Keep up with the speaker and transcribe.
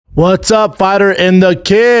What's up, Fighter and the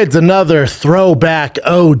kids? Another throwback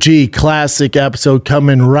OG classic episode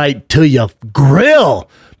coming right to your grill.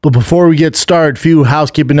 But before we get started, few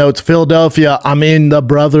housekeeping notes. Philadelphia, I'm in the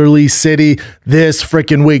brotherly city this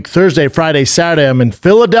freaking week. Thursday, Friday, Saturday, I'm in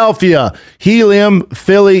Philadelphia. Helium,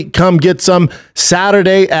 Philly, come get some.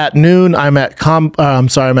 Saturday at noon, I'm at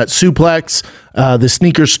Suplex, the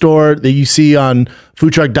sneaker store that you see on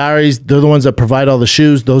Food Truck Diaries. They're the ones that provide all the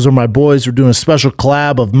shoes. Those are my boys. We're doing a special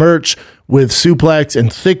collab of merch with Suplex,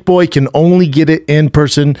 and Thick Boy can only get it in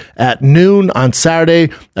person at noon on Saturday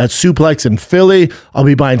at Suplex in Philly. I'll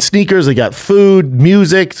be buying sneakers. I got food,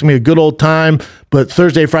 music. It's going to be a good old time. But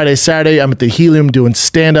Thursday, Friday, Saturday, I'm at the Helium doing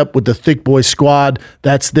stand-up with the Thick Boy squad.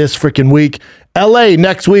 That's this freaking week. LA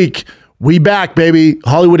next week. We back, baby.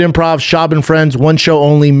 Hollywood Improv, Shab and Friends, one show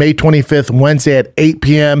only, May 25th, Wednesday at 8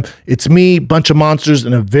 p.m. It's me, bunch of monsters,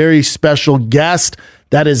 and a very special guest.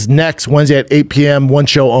 That is next Wednesday at 8 p.m., one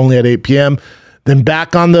show only at 8 p.m. Then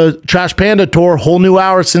back on the Trash Panda tour, whole new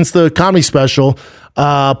hour since the comedy special.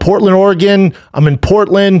 Portland, Oregon. I'm in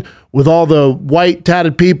Portland with all the white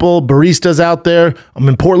tatted people, baristas out there. I'm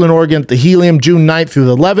in Portland, Oregon at the Helium, June 9th through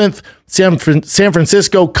the 11th. San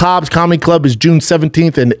Francisco, Cobb's Comedy Club is June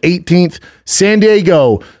 17th and 18th. San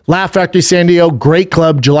Diego, Laugh Factory San Diego, great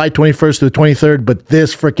club, July 21st to the 23rd. But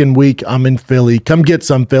this freaking week, I'm in Philly. Come get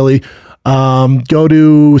some, Philly. Go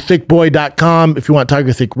to thickboy.com if you want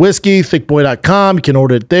Tiger Thick Whiskey, thickboy.com. You can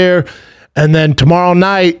order it there. And then tomorrow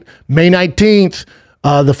night, May 19th,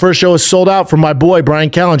 the first show is sold out for my boy,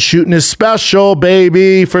 Bryan Callen, shooting his special,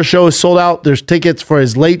 baby. First show is sold out. There's tickets for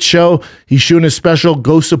his late show. He's shooting his special.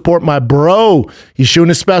 Go support my bro. He's shooting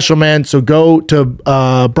his special, man. So go to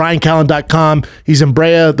bryancallen.com. He's in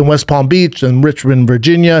Brea, then West Palm Beach, and Richmond,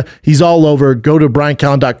 Virginia. He's all over. Go to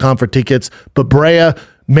bryancallen.com for tickets. But Brea,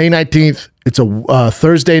 May 19th, it's a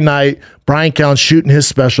Thursday night. Bryan Callen shooting his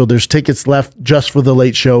special. There's tickets left just for the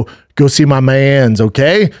late show. Go see my mans,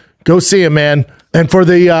 okay? Go see him, man. And for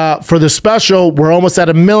the special, we're almost at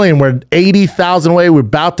 1 million. We're 80,000 away. We're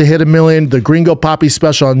about to hit 1 million. The Gringo Poppy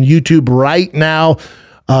special on YouTube right now.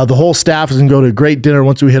 The whole staff is going to go to a great dinner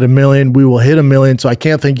once we hit 1 million. We will hit 1 million. So I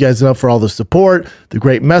can't thank you guys enough for all the support, the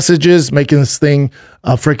great messages, making this thing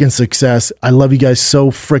a freaking success. I love you guys so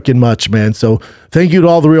freaking much, man. So thank you to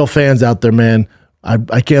all the real fans out there, man.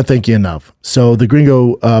 I can't thank you enough. So the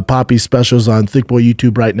Gringo Poppy specials on Thick Boy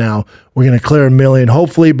YouTube right now. We're going to clear 1 million,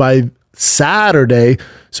 hopefully by Saturday,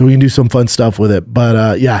 so we can do some fun stuff with it.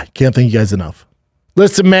 But yeah, can't thank you guys enough.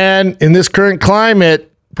 Listen, man, in this current climate,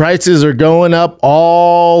 prices are going up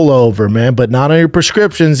all over, man, but not on your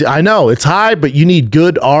prescriptions. I know it's high, but you need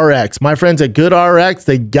Good RX. My friends at Good RX,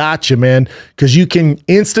 they got you, man, because you can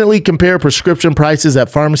instantly compare prescription prices at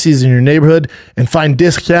pharmacies in your neighborhood and find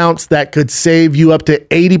discounts that could save you up to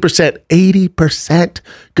 80%. 80%.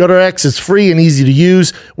 Good RX is free and easy to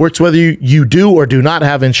use. Works whether you do or do not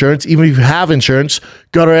have insurance. Even if you have insurance,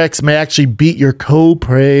 Good RX may actually beat your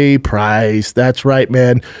copay price. That's right,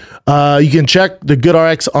 man. You can check the Good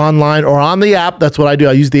RX online or on the app. That's what I do.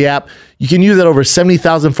 I use the app. You can use it over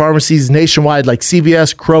 70,000 pharmacies nationwide like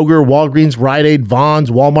CVS, Kroger, Walgreens, Rite Aid, Vons,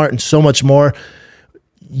 Walmart, and so much more.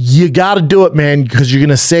 You got to do it, man, because you're going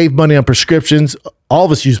to save money on prescriptions. All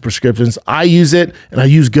of us use prescriptions. I use it, and I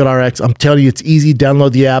use GoodRx. I'm telling you, it's easy.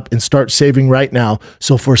 Download the app and start saving right now.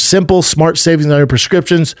 So for simple, smart savings on your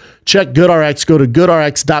prescriptions, check GoodRx. Go to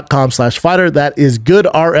goodrx.com/fighter. That is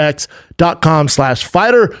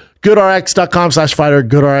goodrx.com/fighter. GoodRx.com/fighter.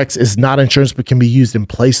 GoodRx is not insurance, but can be used in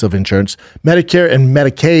place of insurance. Medicare and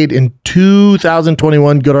Medicaid in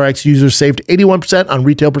 2021, GoodRx users saved 81% on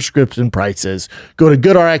retail prescription prices. Go to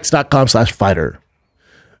goodrx.com/fighter.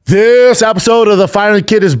 This episode of The Fighter and the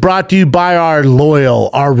Kid is brought to you by our loyal,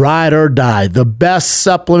 our ride or die, the best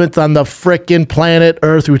supplements on the frickin' planet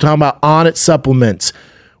Earth. We're talking about Onnit supplements.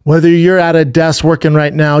 Whether you're at a desk working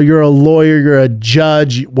right now, you're a lawyer, you're a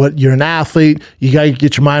judge, you're an athlete, you got to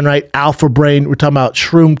get your mind right. Alpha Brain, we're talking about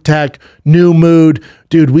Shroom Tech, New Mood.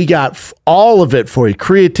 Dude, we got all of it for you.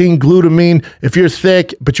 Creatine, glutamine. If you're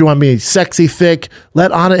thick, but you want to be sexy thick,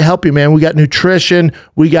 let Onnit help you, man. We got nutrition.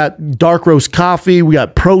 We got dark roast coffee. We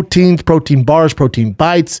got proteins, protein bars, protein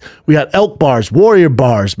bites. We got elk bars, warrior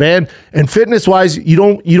bars, man. And fitness-wise, you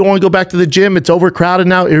don't want to go back to the gym. It's overcrowded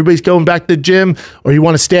now. Everybody's going back to the gym. Or you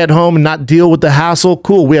want to stay at home and not deal with the hassle.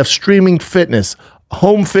 Cool. We have streaming fitness,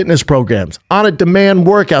 home fitness programs, Onnit demand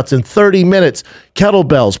workouts in 30 minutes,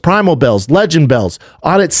 kettlebells, primal bells, legend bells,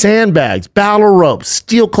 Onnit sandbags, battle ropes,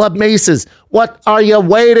 steel club maces. What are you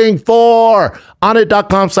waiting for?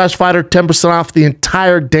 Onnit.com/fighter, 10% off the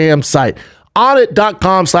entire damn site.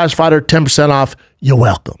 Onnit.com/fighter, 10% off. You're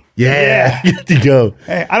welcome. Yeah. Good to go.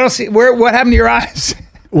 Hey, I don't see what happened to your eyes.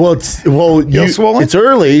 Well, swollen? it's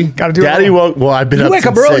early. Gotta do it Daddy early. woke. Well, I've been You up wake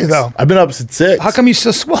since up early, 6. though. I've been up since 6. How come you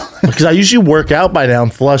still swollen? Because I usually work out by now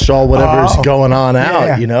and flush all whatever's going on out.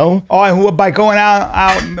 Yeah. You know. Oh, and by going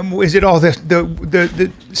out, is it all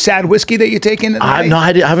the sad whiskey that you take in? I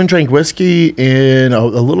haven't drank whiskey in a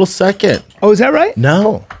little second. Oh, is that right?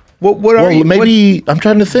 No. What are you? Maybe I'm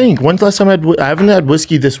trying to think. When's the last time I haven't had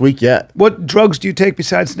whiskey this week yet. What drugs do you take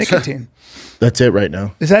besides nicotine? That's it right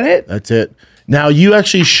now. Is that it? That's it. Now you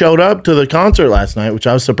actually showed up to the concert last night, which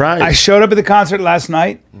I was surprised. I showed up at the concert last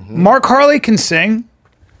night. Mark Harley can sing.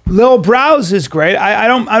 Lil Browse is great. I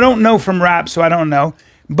don't know from rap, so I don't know.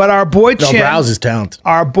 But our boy Chin, Browse is talented.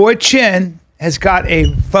 Our boy Chin has got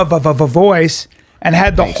a voice and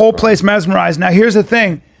had the whole place mesmerized. Now here's the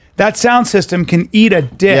thing: that sound system can eat a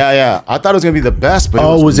dick. Yeah. I thought it was gonna be the best, but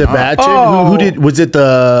Was it not. bad? Chin? Oh. Who did? Was it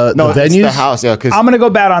the No, venues? it's the house. Yeah, because I'm gonna go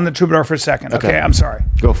bad on the Troubadour for a second. Okay, I'm sorry.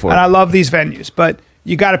 Go for it. And I love these venues, but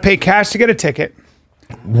you got to pay cash to get a ticket.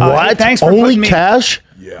 What? Thanks for Only putting me- cash?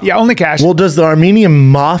 Yeah, only cash. Well, does the Armenian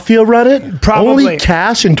mafia run it? Probably. Only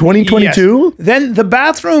cash in 2022? Yes. Then the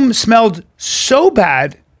bathroom smelled so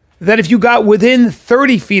bad that if you got within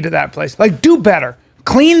 30 feet of that place, like do better.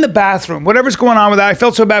 Clean the bathroom. Whatever's going on with that. I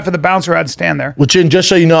felt so bad for the bouncer who had to stand there. Well, Chin, just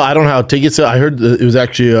so you know, I don't know how tickets. I heard that it was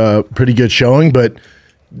actually a pretty good showing, but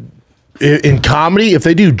in comedy, if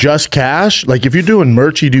they do just cash, like if you're doing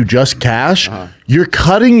merch, you do just cash, you're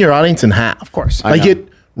cutting your audience in half. Of course. Like know. it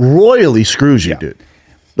royally screws you, Yeah. dude.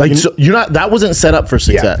 Like so you're not. That wasn't set up for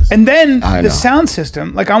success. And then I the know. sound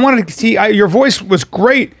system, like I wanted to see, your voice was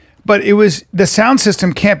great, but it was, the sound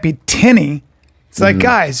system can't be tinny. It's like,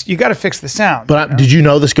 guys, you got to fix the sound. But did you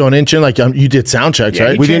know this going in, Chin? Like you did sound checks, Yeah,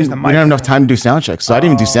 right? he we changed didn't the we didn't have mic. enough time to do sound checks, so I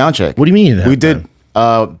didn't even do sound check. What do you mean you didn't We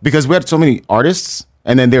have did because we had so many artists,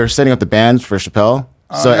 and then they were setting up the bands for Chappelle,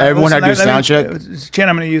 so everyone had to do sound check. Chin,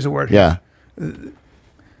 I'm going to use a word. Yeah,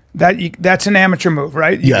 That's an amateur move,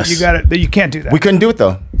 right? Yes. You got it. You can't do that. we couldn't do it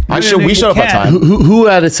though. no, We you showed up on can. time. Who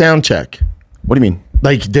had a sound check? What do you mean?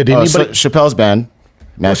 Like did anybody? Chappelle's band,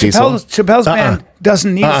 Matt Diesel. Chappelle's band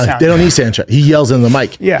doesn't need a sound. They don't need sound check. He yells in the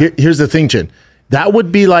mic. Yeah. Here's the thing, Chin. That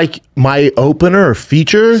would be like my opener or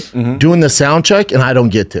feature doing the sound check, and I don't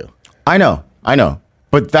get to. I know,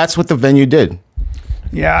 but that's what the venue did.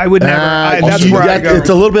 Yeah, I would never. That's where I go. It's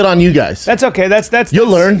a little bit on you guys. That's okay. That's You'll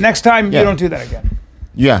learn. Next time, Yeah. you don't do that again.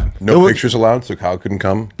 Yeah, No pictures allowed, so Kyle couldn't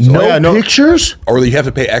come. no, yeah, no- pictures. Or you have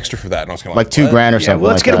to pay extra for that. And I was kind of like $2,000 or Yeah, something.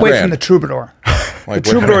 well, let's like get that. away Grand. from the Troubadour. Like, The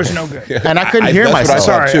Troubadour is no good. And I couldn't hear that's myself. What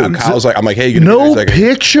I thought Sorry, too. Kyle's like, I'm like, hey, you gonna No do this?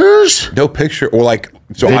 pictures. No picture, or like,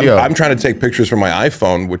 so Video. I'm trying to take pictures from my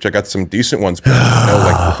iPhone, which I got some decent ones, but no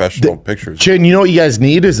like professional pictures. Chin, you know what you guys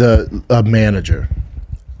need is a manager.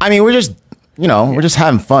 I mean, we're just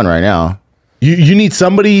having fun right now. You need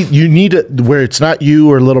somebody. You need it where it's not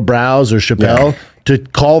you or Little Browse or Chappelle to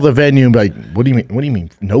call the venue and be like, "What do you mean? What do you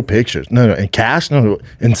mean? No pictures? No. And cash? No.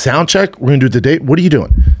 And sound check. We're gonna do the date. What are you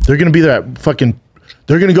doing? They're gonna be there at fucking.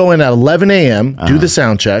 They're gonna go in at 11 a.m. Do the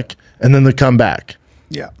sound check, and then they come back.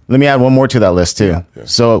 Yeah. Let me add one more to that list too.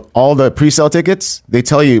 So all the pre-sale tickets, they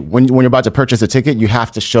tell you when you're about to purchase a ticket, you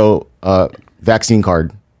have to show a vaccine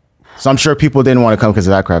card. So I'm sure people didn't want to come because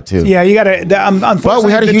of that crap too. Yeah, you got to. Unfortunately,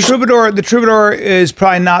 we had a the huge- Troubadour. The Troubadour is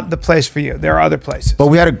probably not the place for you. There are other places. But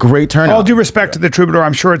we had a great turnout. All due respect to the Troubadour,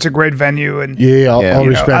 I'm sure it's a great venue. And Yeah, all You know,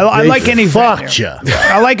 respect. I They like any fucked venue. you.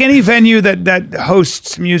 I like any venue that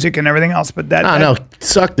hosts music and everything else. But that I know.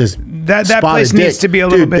 Suck this. that spotted place needs dick. to be a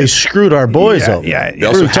little Dude, bit. They screwed our boys Yeah, over. yeah. They also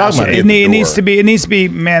What are we talking house about? you It, at the needs door. to be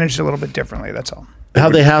managed a little bit differently. That's all. How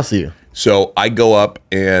they house you? So I go up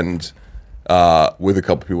and with a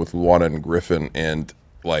couple people with Luana and Griffin and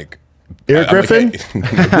like Eric I'm like, Griffin?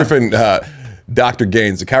 hey, Griffin, Dr.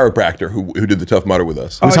 Gaines, the chiropractor who did the Tough Mudder with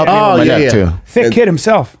us. Who's helping me Oh, with my yeah, neck yeah. too. Thick kid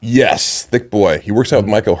himself. Yes, thick boy. He works out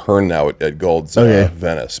with Mike O'Hearn now at Gold's yeah.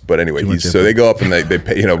 Venice. But anyway, so they go up and they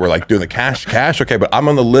pay, we're like doing the cash, okay, but I'm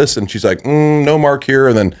on the list and she's like, no mark here.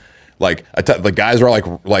 And then like the guys are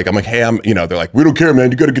like I'm like, hey, they're like, we don't care,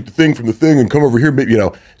 man. You got to get the thing from the thing and come over here,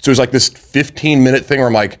 So it's like this 15-minute thing where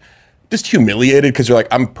I'm like, just humiliated because you're like,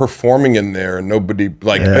 I'm performing in there and nobody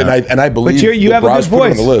like, and I believe But you have a good Bras put it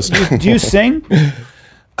voice. on the list. Do you sing?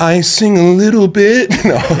 I sing a little bit.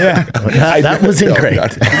 No. Yeah. That wasn't great.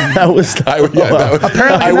 That was. I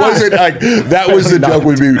wasn't like that was the joke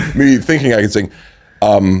would be me thinking I could sing.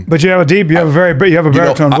 But you have a very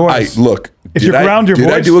baritone voice. Look, If you ground your did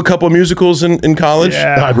I voice- do a couple musicals in college?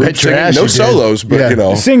 Yeah. I Group bet your singing. ass No you did. solos, but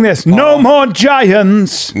Yeah. Sing this. No more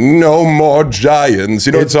giants. no more giants.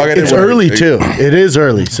 You know what song I did? It's early too. It is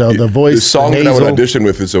early, so the voice. The song that I would audition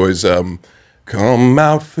with is always "Come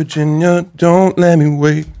out, Virginia, don't let me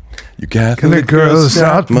wait. You Catholic girls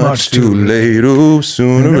not much too late. Oh,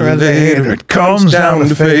 sooner or later it comes down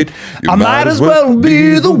to fate. I might as well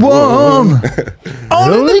be the one.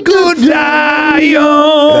 Only the good die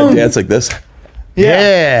young. Dance like this.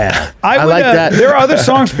 Yeah. I like that. There are other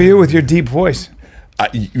songs for you with your deep voice.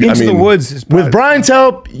 Into the Woods is with Brian's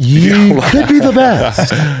help, you could be the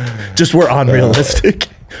best. Just we're unrealistic.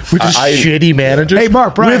 We're just shitty managers. Hey,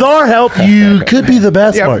 Mark, Brian. With our help, you could be the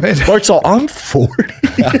best, Yeah, Mark. Mark's all, I'm 40.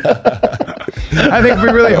 I think we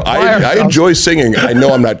really apply I ourselves. enjoy singing. I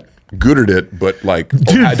know I'm not good at it, but like,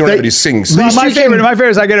 Dude, I don't have any sings. Well, my favorite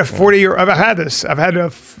is I get a 40-year. I've had this. I've had a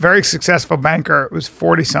very successful banker. It was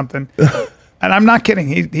 40 something, and I'm not kidding.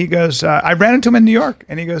 He goes. I ran into him in New York,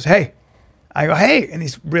 and he goes, "Hey," I go, "Hey," and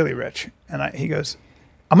he's really rich, and he goes,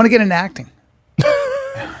 "I'm gonna get into acting,"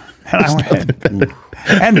 and I went,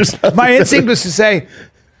 and my instinct was to say,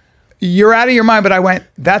 "You're out of your mind," but I went,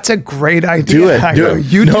 "That's a great idea." Do it. I Do go, it.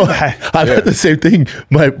 You do that. I've had the same thing.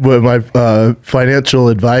 My financial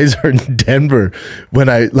advisor in Denver,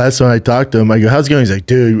 last time I talked to him, I go, "How's it going?" He's like,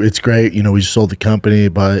 "Dude, it's great. You know, we just sold the company,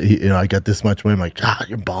 but I got this much money." I'm like, "God,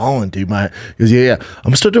 you're balling, dude." He goes, "Yeah. I'm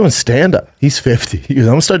gonna start doing stand up." He's 50. He goes,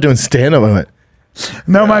 "I'm gonna start doing stand up." I went,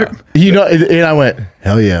 No, and I went,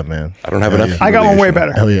 "Hell yeah, man." I don't have enough. I got one way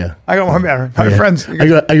better. Hell yeah. I got one better. My friends. I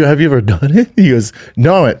go, "Have you ever done it?" He goes,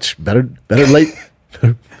 "No." I went, better late.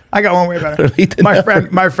 I got one way better.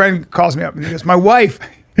 My friend calls me up and he goes, "My wife,"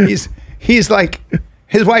 he's like,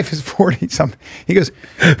 his wife is 40 something. He goes,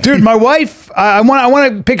 "Dude, my wife, I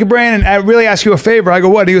want to pick your brain and I really ask you a favor." I go,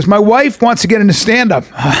 "What?" He goes, "My wife wants to get into stand up."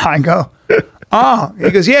 I go, "Oh."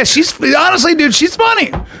 He goes, "Yeah, honestly, dude, she's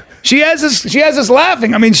funny. She has us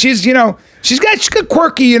laughing. I mean, she's got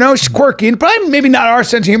quirky, she's quirky and probably maybe not our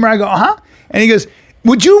sense of humor." I go, "Uh-huh." And he goes,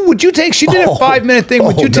 Would you take, she did a 5-minute thing.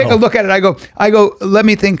 Would you take a look at it? I go, let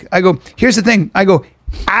me think. I go, here's the thing. I go,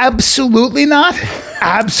 absolutely not.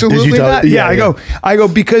 Absolutely not. Yeah, I go,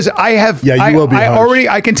 because I have, you will be harsh.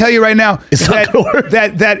 I can tell you right now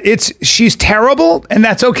that she's terrible and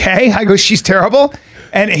that's okay. I go, she's terrible.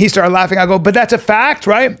 And he started laughing. I go, but that's a fact,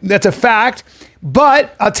 right? That's a fact.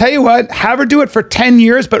 But I'll tell you what, have her do it for 10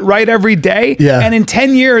 years, but write every day. Yeah. And in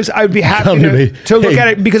 10 years, I would be happy to look at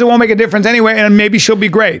it because it won't make a difference anyway. And maybe she'll be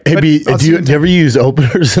great. Hey, do you ever use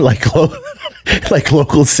openers in like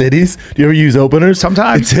local cities? Do you ever use openers?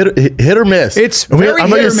 Sometimes. It's hit or miss. It's I'm very not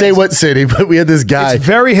hit going or to say miss. what city, but we had this guy. It's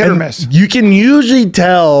very hit or miss. You can usually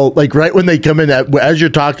tell, like right when they come in, as you're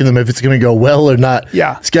talking to them, if it's going to go well or not.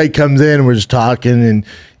 Yeah. This guy comes in and we're just talking and,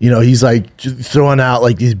 he's like throwing out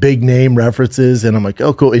like these big name references. And I'm like,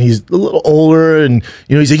 oh, cool. And he's a little older and,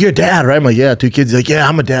 he's like, "You're a dad, right?" I'm like, "Yeah, 2 kids." He's like, "Yeah,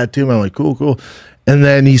 I'm a dad too." I'm like, cool. And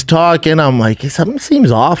then he's talking. I'm like, something seems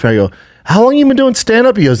off. I go, "How long you been doing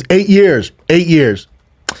stand-up?" He goes, 8 years. 8 years.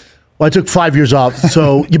 Well, I took 5 years off.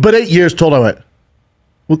 So, but 8 years total. I went,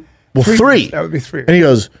 well, 3. That would be 3. And he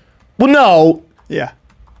goes, "Well, no. Yeah.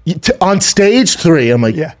 On stage 3. I'm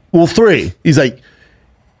like, yeah. Well, 3. He's like,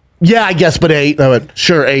 "Yeah, I guess, but 8. I went,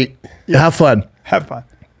 "Sure, 8. Yeah. Have fun."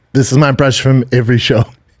 This is my impression from every show.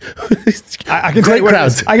 I can tell you what it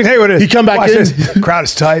is. I can tell you what it is. You come back in. This. Crowd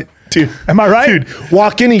is tight. Dude, am I right? Dude,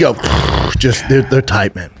 walk in and go, just, they're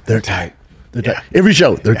tight, man. They're tight. They're tight. Every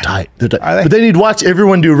show, they're tight. They're tight. But then you'd watch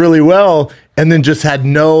everyone do really well and then just had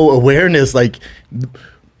no awareness. Like,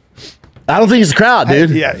 I don't think it's the crowd, dude.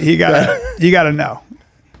 You gotta know.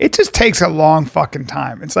 It just takes a long fucking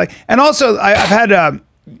time. It's like, and also I've had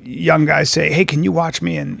young guys say, "Hey, can you watch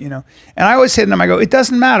me?" And and I always say to them, I go, "It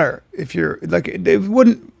doesn't matter if you're like,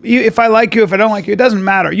 if I like you, if I don't like you, it doesn't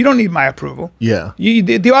matter. You don't need my approval." Yeah.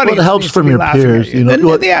 The audience it helps from your peers,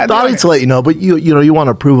 the audience let you know, but you want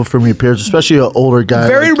approval from your peers, especially an older guy.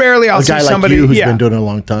 Very rarely I'll see somebody who's been doing it a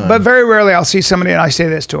long time. But very rarely I'll see somebody and I say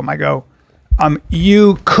this to them. I go,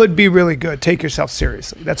 "You could be really good. Take yourself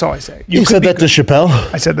seriously." That's all I say. You said that to Chappelle?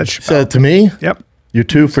 I said that to Chappelle. Said it to me? Yep. You're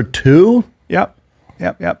 2 for 2? Yep.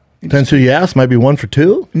 Depends who you ask. Might be 1 for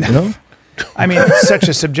 2. I mean, it's such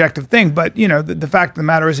a subjective thing, but the fact of the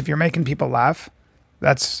matter is, if you're making people laugh,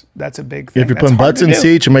 that's a big thing. If you're putting butts in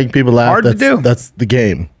seats and making people laugh, hard to do. That's the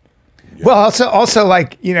game. Well, also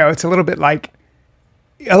like it's a little bit like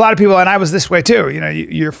a lot of people, and I was this way too.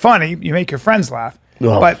 You're funny, you make your friends laugh,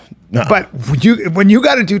 but when you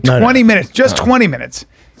got to do 20 minutes, just 20 minutes,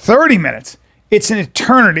 30 minutes, it's an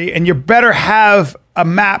eternity, and you better have a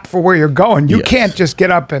map for where you're going. You can't just get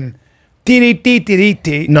up and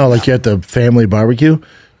dee. No, like you at the family barbecue.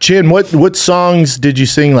 Chin, what songs did you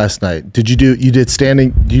sing last night? Did you do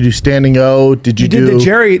Standing O? Did you do the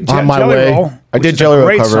Jerry On My Jelly Way? Roll, I did Jelly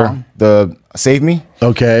Roll cover. Song. The Save Me.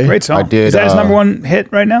 Okay. Great song. I did, Is that his number one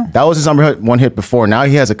hit right now? That was his number one hit before. Now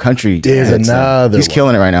he has a country. There's hit, so another he's one.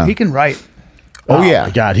 killing it right now. He can write. Oh yeah.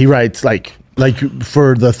 My God, he writes like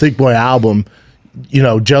for the Thick Boy album. You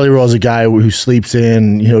know, Jelly Roll's a guy who sleeps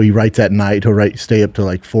in. You know, he writes at night. He'll stay up to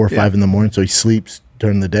like 4 or 5 in the morning, so he sleeps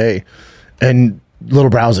during the day. And Little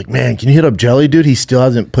Brow's like, man, can you hit up Jelly, dude? He still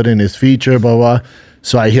hasn't put in his feature, blah blah.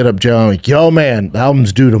 So I hit up Jelly. I'm like, yo, man, the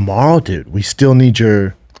album's due tomorrow, dude. We still need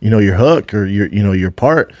your hook or your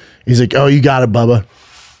part. He's like, oh, you got it, Bubba.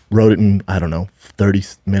 Wrote it in, I don't know, 30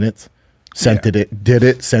 minutes. Sent it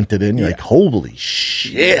in. You're like, holy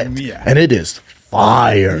shit. Yeah. And it is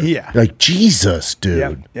fire. Yeah. Like, Jesus,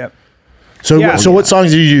 dude. Yep. So, Yeah. so what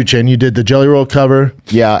songs did you do, Chin? You did the Jelly Roll cover.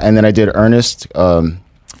 Yeah, and then I did Ernest,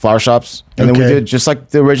 Flower Shops, and then we Okay. did just like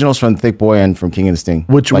the originals from Thick Boy and from King and the Sting.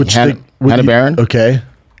 Which Hannah Baron. Okay.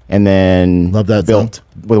 And then Love that Built song.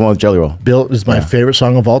 with the one with Jelly Roll. Built is my favorite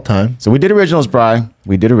song of all time. So we did originals, Bri.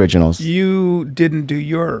 We did originals. You didn't do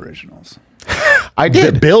your originals. I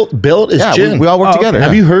did. Built is Yeah, Chin. we all worked together.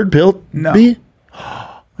 Have yeah. you heard Built? No. B?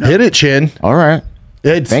 Hit it, Chin. All right.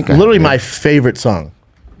 It's Think I literally did. my favorite song.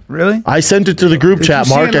 Really? I sent it to the group Did chat,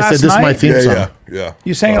 you sing Mark. it I said, last this is my night? theme song. Yeah.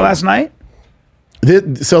 You sang it last night? They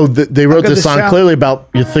wrote good this this song sound? clearly about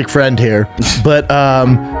your thick friend here, but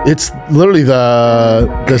it's literally the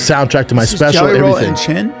soundtrack to my This is special. Jelly Roll Everything.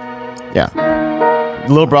 and Chin? Yeah.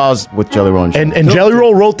 Little Bras with Jelly Roll and shit. And Jelly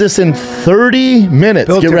Roll wrote this in 30 minutes.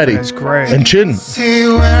 Built Get Different ready. is great. And Chin. See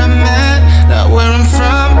where I'm at, not where I'm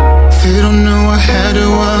from. They don't know I had to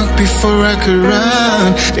walk before I could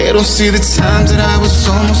run. They don't see the times that I was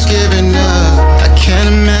almost giving up. I can't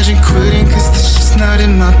imagine quitting, cause this just not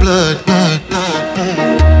in my blood.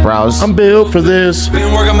 Browse. I'm built for this.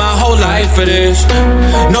 Been working my whole life for this.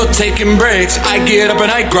 No taking breaks. I get up and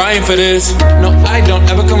I grind for this. No, I don't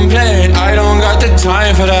ever complain. I don't got the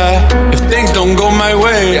time for that. If things don't go my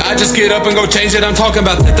way, I just get up and go change it. I'm talking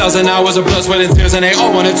about 10,000 hours of blood, sweat, and tears, and they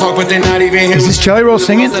all want to talk, but they're not even here. Is this Jelly Roll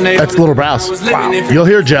singing? That's Little Browse. Wow. You'll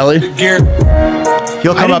hear Jelly.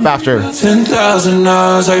 He'll come up after. 10,000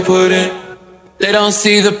 hours I put in. They don't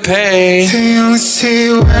see the pain. They only see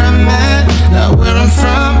where I'm at, not where I'm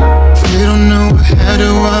from. They don't know I had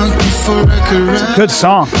to walk before I could run. Good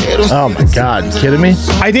song. They don't Oh see my the God, times you that kidding I me? was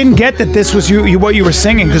almost I didn't get that this was you what you were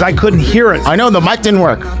singing because I couldn't hear it. I know the mic didn't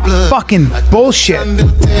work. Fucking bullshit.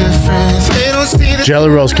 built different. They don't see the Jelly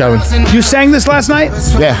Roll's coming. You sang this last night?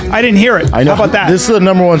 Yeah. I didn't hear it. I know. How about that? This is the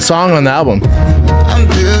number one song on the album. I'm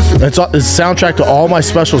built for. It's a soundtrack to all my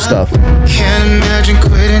special stuff. Can't imagine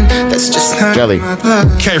quitting. That's just not Jelly. in my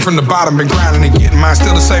blood. Came from the bottom, been grinding and getting mine.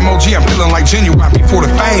 Still the same OG, I'm feeling like genuine before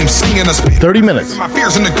the fame. Singing a spit. 30 minutes. My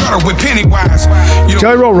fears in the gutter with Pennywise. You know,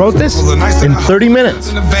 Jelly Roll wrote this? the nights that In I 30 minutes.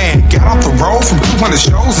 in the van, got off the road from 200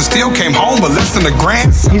 shows and still came home with less than a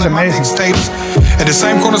grand. He's Selling my amazing. mixtapes at the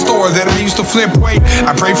same corner store that I used to flip weight.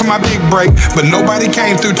 I prayed for my big break, but nobody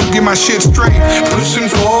came through to get my shit straight. Pushing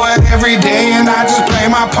forward every day, and I just play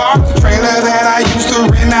my part. The trailer that I used to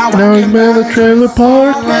rent now. Now he's man the trailer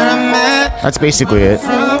park. Where I'm at, That's basically it.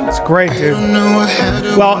 It's great, dude. don't know I had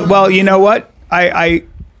to Well, you know what?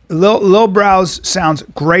 Lil Browse sounds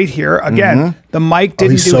great here. Again, the mic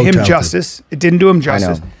didn't he's do so him talented. justice. It didn't do him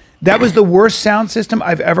justice. know. That was the worst sound system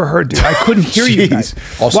I've ever heard, dude. I couldn't hear you guys.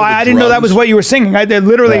 Also Well, the I didn't know that drums. was what you were singing. I did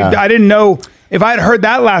literally, Yeah. I didn't know if I had heard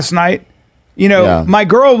that last night. You know, Yeah. my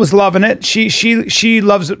girl was loving it. She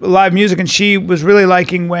loves live music, and she was really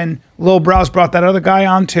liking when Lil Browse brought that other guy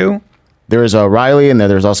on too. There's Riley, and then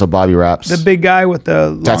there's also Bobby Raps. The big guy with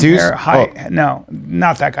the long Tattoos? hair. High, Oh. No,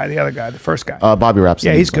 not that guy. The other guy, the first guy. Bobby Raps.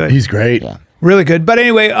 Yeah, he's good. He's great. Yeah. Really good. But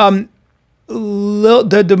anyway,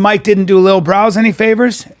 the mic didn't do Lil Browse any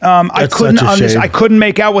favors. I That's couldn't such a shame. I couldn't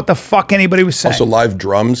make out what the fuck anybody was saying. Also, live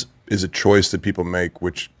drums is a choice that people make,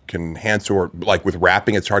 which can enhance or like with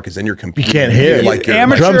rapping, it's hard because then you're competing. can't hear it. Like your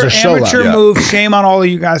Drums are so loud. amateur Yeah. move. Shame on all of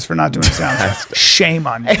you guys for not doing sounds. Shame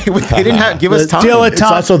on you. They didn't have, give us time. Dilettante. It's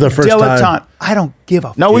also the first Dilettante. time. I don't give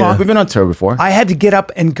a No, fuck. we've been on tour before. I had to get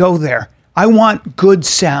up and go there. I want good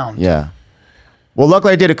sound. Yeah. Well,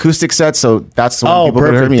 luckily I did acoustic sets, so that's when Oh, people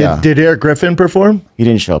could hear perfect. me. Yeah. Did Eric Griffin perform? He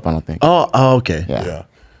didn't show up, I don't think. Oh, okay. yeah. Yeah.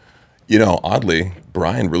 You know, oddly,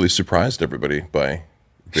 Brian really surprised everybody by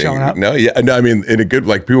being, Showing up? No, I mean, in a good,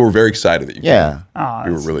 like, people were very excited that you Yeah. Oh,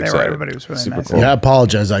 We were really they excited. Everybody was really nice. cool. Yeah, I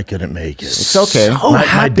apologize. I couldn't make it. It's okay.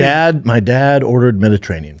 My dad ordered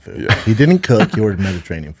Mediterranean food. He didn't cook. He ordered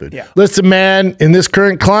Mediterranean food. Yeah. Listen, man, in this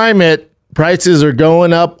current climate, Prices are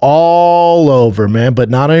going up all over, man, but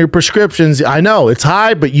not on your prescriptions. I know it's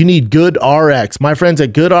high, but you need GoodRx. My friends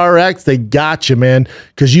at GoodRx, they got you, man,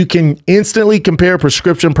 because you can instantly compare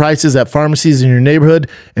prescription prices at pharmacies in your neighborhood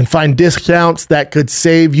and find discounts that could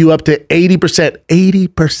save you up to 80%.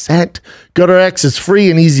 80%. GoodRx is free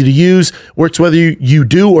and easy to use. Works whether you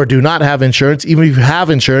do or do not have insurance. Even if you have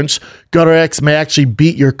insurance, GoodRx may actually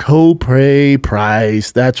beat your copay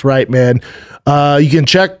price. That's right, man. You can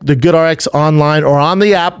check the GoodRx online or on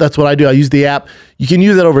the app. That's what I do. I use the app. You can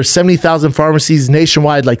use it over 70,000 pharmacies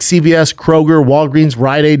nationwide like CVS, Kroger, Walgreens,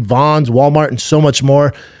 Rite Aid, Vons, Walmart, and so much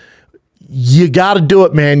more. You got to do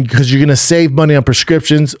it, man, because you're going to save money on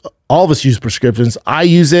prescriptions. All of us use prescriptions. I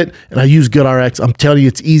use it, and I use GoodRx. I'm telling you,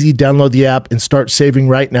 it's easy. Download the app and start saving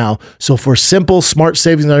right now. So for simple, smart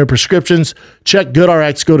savings on your prescriptions, check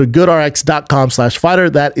GoodRx. Go to goodrx.com/fighter.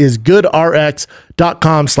 That is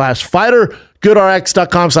goodrx.com/fighter.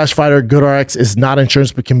 GoodRx.com/fighter. GoodRx is not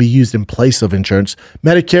insurance, but can be used in place of insurance.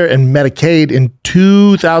 Medicare and Medicaid in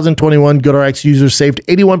 2021, GoodRx users saved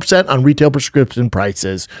 81% on retail prescription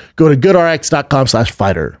prices. Go to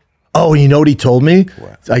goodrx.com/fighter. Oh, you know what he told me?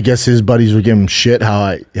 What? I guess his buddies were giving him shit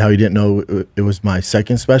how he didn't know it was my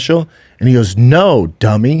second special. And he goes, "No,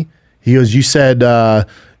 dummy." He goes, "You said,"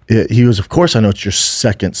 he goes, "Of course I know it's your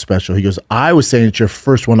second special." He goes, "I was saying it's your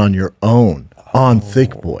first one on your own. On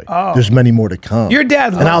Thick Boy. There's many more to come." Your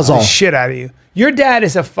dad loves the shit out of you. Your dad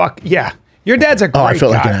is a your dad's a great guy. I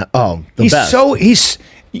felt like the best.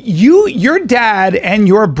 Your dad and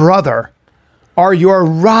your brother are your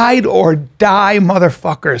ride or die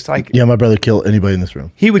motherfuckers. Like, yeah, my brother killed anybody in this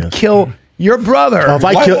room. He would kill your brother. Oh, if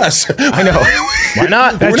I kill us, I know. Why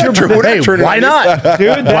not? That's your brother. Hey, why not,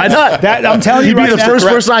 dude? Why not? I'm telling you, you'd be the first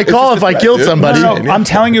person I call if I killed somebody. No, I'm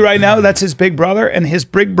telling you right now, that's his big brother, and his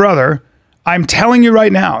big brother. I'm telling you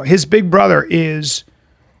right now, his big brother is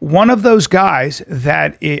one of those guys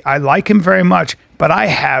that I like him very much, but I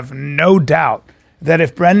have no doubt that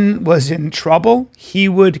if Brendan was in trouble, he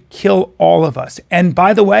would kill all of us. And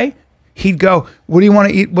by the way, he'd go, "What do you want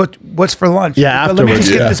to eat? What's for lunch?" Yeah, afterwards. Let me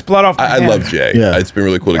just get this blood off my hand. I love Jay. Yeah. It's been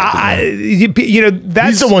really cool to get to know. That's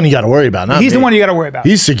he's the one you got to worry about. Not he's me. the one you got to worry about.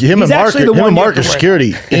 He's him and Mark are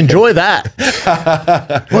security. Enjoy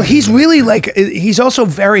that. Well, he's really like, he's also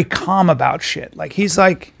very calm about shit. Like, he's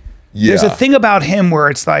like, there's a thing about him where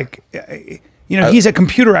it's like, he's a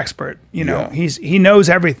computer expert. He knows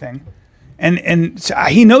everything. And so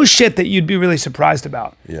he knows shit that you'd be really surprised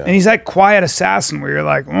about. Yeah. And he's that quiet assassin where you're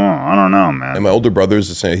like, I don't know, man. And my older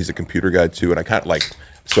brother's saying he's a computer guy too. And I kind of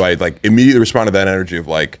so I immediately respond to that energy of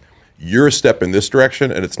like, you're a step in this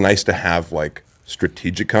direction. And it's nice to have like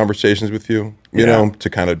strategic conversations with you, you know, to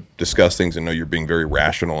kind of discuss things and know you're being very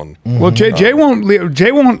rational. And well, Jay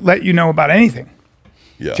won't let you know about anything.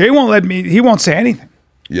 Yeah. He won't say anything.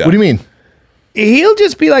 Yeah. What do you mean? He'll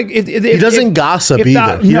just be like, he doesn't gossip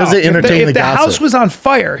either. He doesn't entertain the gossip. If the house was on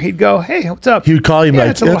fire, he'd go, "Hey, what's up?" He would call you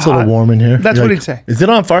like, "It's a little warm in here." That's what he'd say. Is it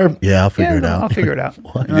on fire? Yeah, I'll figure it out. I'll figure it out.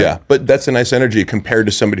 Yeah, but that's a nice energy compared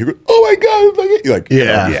to somebody who goes, "Oh my god!"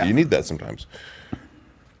 You need that sometimes.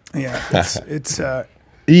 Yeah, it's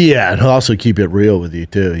yeah, and he'll also keep it real with you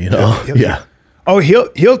too. You know, Oh,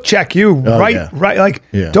 he'll check you right. Like,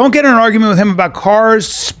 don't get in an argument with him about cars,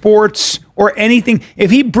 sports, or anything.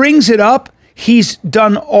 If he brings it up, he's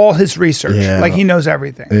done all his research. Yeah. Like, he knows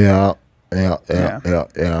everything. Yeah. But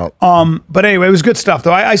anyway, it was good stuff,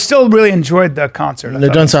 though. I still really enjoyed the concert.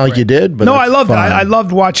 It doesn't sound like you did, but no, I loved it. I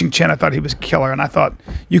loved watching Chen. I thought he was a killer, and I thought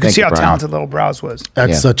you could see how talented Little Brows was.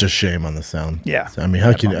 That's such a shame on the sound. Yeah. I mean,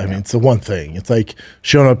 how can you? I mean, it's the one thing. It's like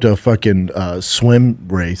showing up to a fucking swim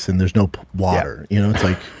race and there's no water. You know, it's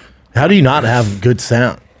like, how do you not have good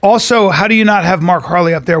sound? Also, how do you not have Mark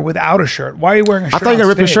Harley up there without a shirt? Why are you wearing a shirt? I thought you were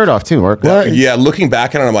ripping your shirt off too, Mark. Yeah, looking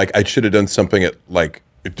back at it, I'm like, I should have done something at like,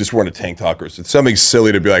 if just weren't a tank top or it's something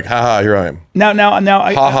silly to be like, haha, here I am. Now,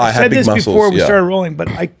 I said this before we started rolling, but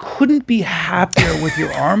I couldn't be happier with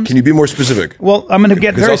your arms. Can you be more specific? Well, I'm going to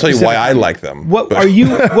get very I'll tell specific. you why I like them. What are you?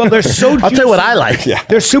 Well, they're so juicy. I'll tell you what I like. Yeah.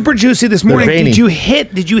 They're super juicy this morning. Did you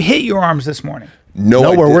hit your arms this morning?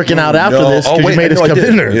 No, we're working out after this because you made us come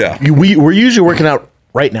in there. Yeah. We're usually working out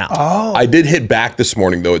right now. Oh. I did hit back this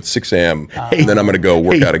morning, though, at 6 a.m., and then I'm going to go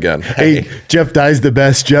work out again. Hey, Jeff Dye's the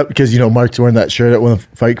best, Jeff, because, Mark's wearing that shirt at one of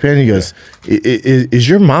the fight fan. He goes, is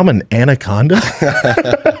your mom an anaconda? Fuck,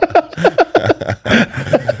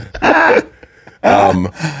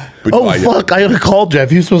 I got to call Jeff.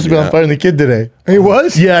 He was supposed to be on Fighting the Kid today. He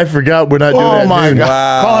was? Yeah, I forgot. We're not doing that. Oh, my God.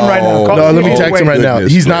 Wow. Call him right now. No, let me text him right now.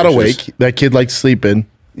 He's not gracious. awake. That kid likes sleeping.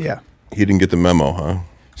 Yeah. He didn't get the memo, huh?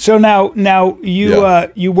 So now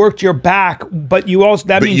you worked your back, but you also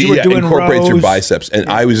means you were doing incorporates your rows. biceps. And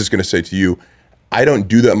I was just going to say to you, I don't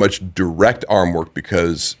do that much direct arm work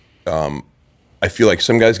because I feel like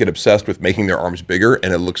some guys get obsessed with making their arms bigger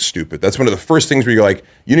and it looks stupid. That's one of the first things where you're like,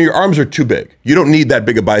 your arms are too big. You don't need that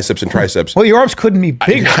big of biceps and triceps. Well, your arms couldn't be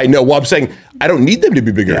bigger. I know. Well, I'm saying I don't need them to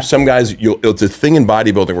be bigger. Yeah. Some guys, it's a thing in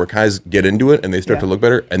bodybuilding where guys get into it and they start to look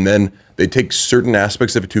better, and then they take certain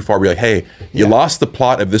aspects of it too far. Be like, hey, you lost the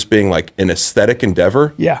plot of this being like an aesthetic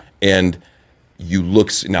endeavor. Yeah. And you look.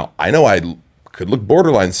 Now I know I could look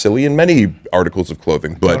borderline silly in many articles of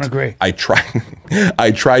clothing, but Don't agree. I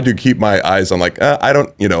try to keep my eyes on like I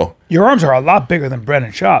don't. Your arms are a lot bigger than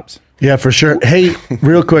Brendan Schaub's. Yeah, for sure. Hey,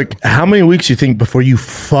 real quick, how many weeks do you think before you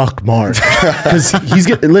fuck Mark? Because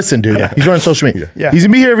listen, dude, he's running social media. Yeah. He's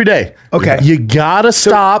gonna be here every day. Okay. You gotta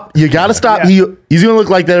stop. You gotta stop. Yeah. He's gonna look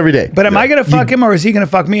like that every day. But am I going to fuck him or is he going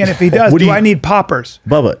to fuck me? And if he does, do I need poppers?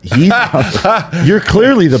 Bubba, you're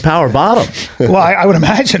clearly the power bottom. Well, I would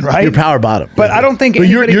imagine, right? You're power bottom. But I don't think But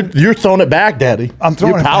anybody... you're throwing it back, Daddy. I'm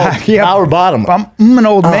throwing You're it back. Yeah. Power bottom. I'm an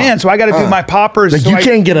old man, so I got to do my poppers. Like so you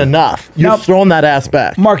can't get enough. You're Now- throwing that ass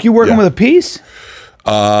back. Mark, you working with a piece?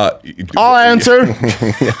 I'll answer.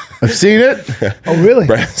 I've seen it. Oh, really?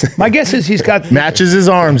 My guess is he's got... Matches his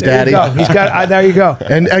arms, There you Daddy. go. He's got... there you go.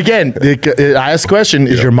 And again, I asked the question: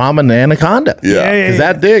 is your mom an anaconda? Yeah. Is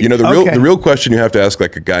that big? The real question you have to ask,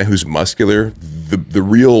 like a guy who's muscular, the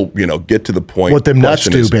real get to the point. What them nuts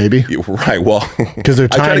question do, is- baby. Right. Well, 'Cause they're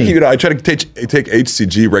tiny. I try to take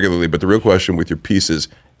HCG regularly, but the real question with your pieces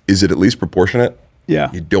is it at least proportionate? Yeah.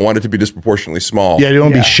 You don't want it to be disproportionately small. Yeah, you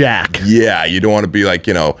don't want to be Yeah. Shaq. Yeah, you don't want to be like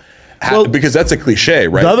because that's a cliche,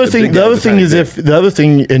 right? The other big thing, guy the other with thing tiny is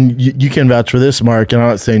dick. and you can vouch for this, Mark. And I'm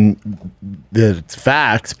not saying that it's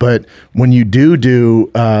facts, but when you do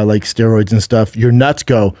like steroids and stuff, your nuts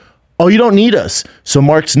go, oh, you don't need us. So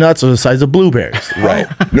Mark's nuts are the size of blueberries. Right.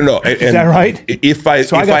 No. Is that right? If I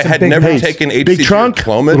So I got some had big never nuts. taken HCG Big trunk, or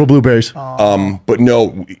Clomid, little blueberries. but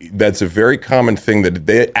no, that's a very common thing that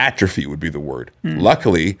they atrophy would be the word.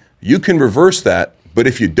 Luckily, you can reverse that, but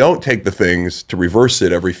if you don't take the things to reverse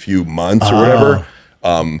it every few months or whatever,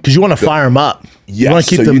 Because you want to fire them up. You want to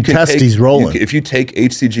keep so them you can testes rolling. if you take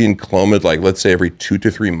HCG and Clomid, like let's say every 2 to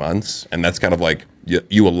 3 months, and that's kind of like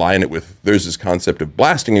you align it with, there's this concept of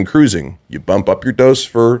blasting and cruising. You bump up your dose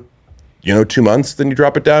for 2 months, then you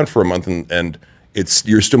drop it down for a month, and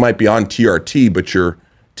you still might be on TRT, but you're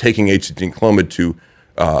taking HCG and Clomid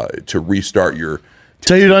to restart your.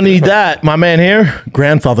 So you don't need that, my man here.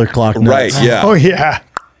 Grandfather clock nuts. Right, yeah. Oh, yeah.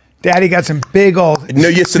 Daddy got some big old... No,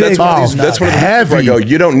 yes, so that's big one of old these, that's nuts. one of the Heavy. where I go,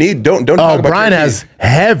 you don't talk Oh, about Brian your has knee.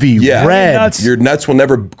 heavy red. nuts. Your nuts will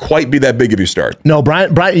never quite be that big if you start. No,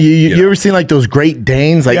 Brian, you ever seen like those Great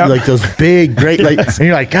Danes, like Yep. like those big Great, like, and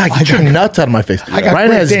you're like, God, get your nuts out of my face. got Brian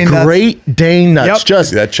Great has Dane nuts. Great Dane nuts, Yep.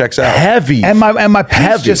 just That checks out. heavy. And my piece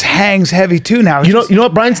Heavy. just hangs heavy too now. You know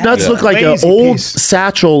what? Brian's nuts look like an Lazy old piece.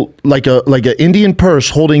 satchel, like an Indian purse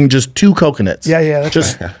holding just 2 coconuts. Yeah, that's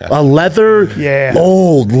just a leather,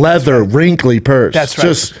 old leather, wrinkly purse. That's right.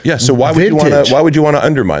 Just Yeah, so why would you want to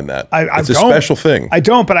undermine that? It's a special thing. I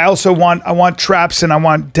don't, but I also want traps and I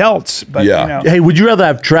want delts. But Yeah. Hey, would you rather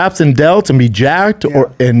have traps and delts and be jacked,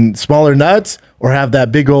 or and smaller nuts, or have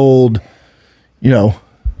that big old,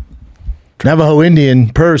 Navajo Indian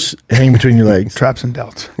purse hanging between your legs? traps and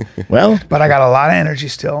delts. Well, But I got a lot of energy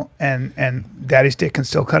still, and Daddy's dick can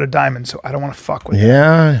still cut a diamond, so I don't want to fuck with it.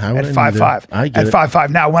 yeah, I At wouldn't 5'5". either. I get At it. 5'5".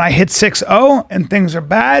 Now, when I hit 6'0" and things are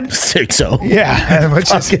bad, 6-0. yeah,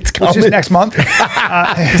 which is coming. next month.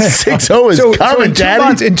 6-0 is coming, in 2 Daddy.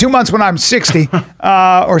 months, in 2 months when I'm 60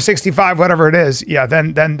 or 65, whatever it is,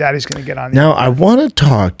 then Daddy's going to get on. Now, I want to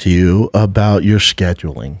talk to you about your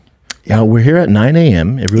scheduling. Now, we're here at 9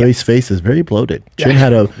 a.m. Everybody's face is very bloated. Chin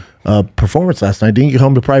had a performance last night. Didn't get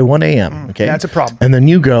home to probably 1 a.m. Okay. that's a problem. And then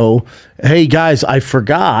you go, hey, guys, I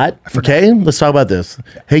forgot. Okay, let's talk about this.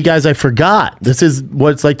 Hey, guys, I forgot. This is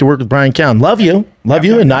what it's like to work with Brian Cowan. Love you.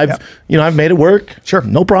 And I've made it work. Sure.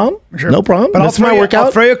 No problem. Sure. No problem. But That's my I'll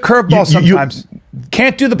workout. throw you a curveball You- sometimes.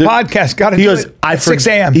 Can't do the podcast. Got to He do goes, it at 6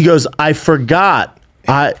 a.m. He goes, I forgot.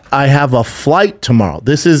 I have a flight tomorrow.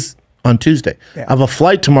 This is on Tuesday. Yeah. I have a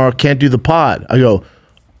flight tomorrow. Can't do the pod. I go,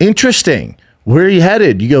 interesting. Where are you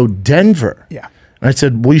headed? You go, Denver. Yeah. And I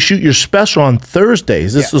said, well, you shoot your special on Thursday.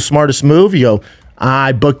 Is this the smartest move? You go,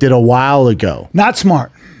 I booked it a while ago. Not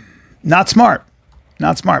smart.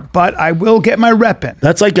 But I will get my rep in.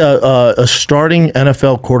 That's like a starting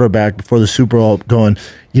NFL quarterback before the Super Bowl going,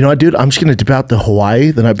 you know what, dude, I'm just going to dip out to Hawaii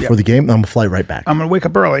the night before the game, and I'm going to fly right back. I'm going to wake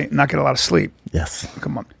up early and not get a lot of sleep. Yes.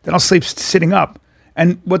 Come on. Then I'll sleep sitting up.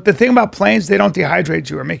 And what the thing about planes, they don't dehydrate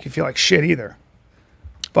you or make you feel like shit either.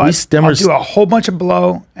 But These stimmers- I'll do a whole bunch of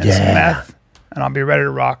blow and some Yeah. meth, and I'll be ready to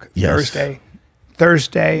rock Yes.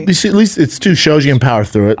 Thursday. At least it's 2 shows you can power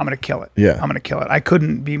through it. I'm going to kill it. Yeah. I'm going to kill it. I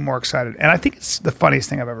couldn't be more excited. And I think it's the funniest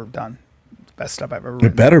thing I've ever done. It's the best stuff I've ever written.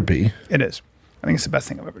 It better be. It is. I think it's the best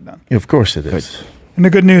thing I've ever done. Yeah, of course it is. And the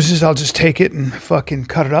good news is I'll just take it and fucking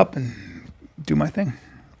cut it up and do my thing.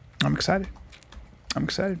 I'm excited.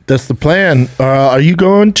 That's the plan. Are you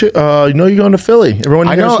going to? You're going to Philly. Everyone,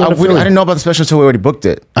 I you guys know. going to I Philly? didn't know about the special until we already booked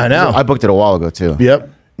it. I know. I booked it a while ago too. Yep.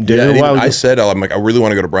 Did Yeah, it a and while I ago. said, I'm like, I really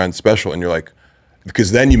want to go to Brian's special. And you're like,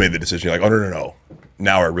 because then you made the decision. You're like, oh, no.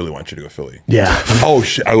 Now I really want you to go Philly. Yeah. Oh,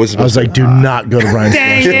 shit. I was like, do not go to Brian's.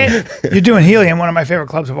 Dang it. You're doing Helium, one of my favorite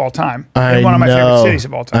clubs of all time. I And one of my know. favorite cities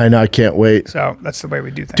of all time. I know. I can't wait. So that's the way we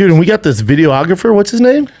do things. Dude, and we got this videographer. What's his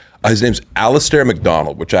name? his name's Alistair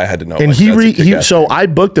McDonald, which I had to know. And like, he that's a kick-ass so name. I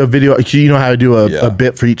booked a video. You know how to do Yeah. a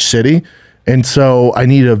bit for each city, and so I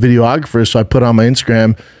needed a videographer. So I put on my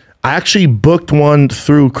Instagram. I actually booked one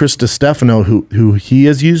through Chris DiStefano, who he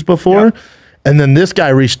has used before, Yep. and then this guy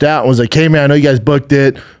reached out and was like, "Hey man, I know you guys booked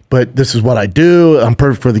it, but this is what I do. I'm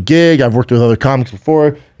perfect for the gig. I've worked with other comics before."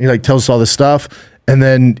 And he like tells us all this stuff, and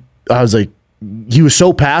then I was like, he was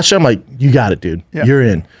so passionate. I'm like, "You got it, dude. Yeah. You're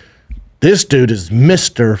in." This dude is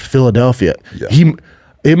Mr. Philadelphia. Yeah.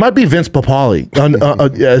 It might be Vince Papali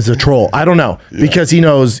as a troll. I don't know. Because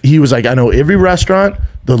he was like, I know every restaurant,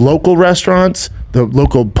 the local restaurants, the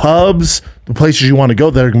local pubs, the places you want to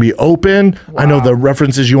go that are going to be open. I know the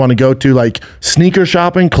references you want to go to, like sneaker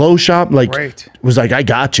shopping, clothes shop. Like, Great. was like, I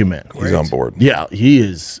got you, man. He's on board. Yeah, he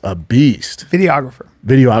is a beast. Videographer.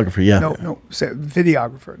 Videographer, yeah. No, say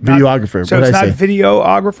videographer. Videographer. So What'd it's I not say?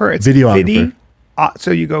 videographer. It's Videographer. Vidi.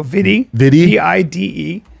 So you go vidi. Vidi.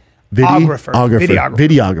 VIDE. Videographer. Videographer.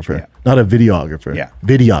 Videographer. Yeah. Not a videographer. Yeah.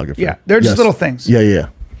 Videographer. Yeah. They're just Yes. little things. Yeah, yeah.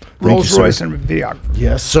 Thank Rolls you, sir. Royce and videographer.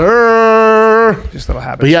 Yes, sir. Just little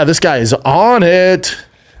habits. But yeah, this guy is on it.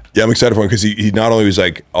 Yeah, I'm excited for him because he not only was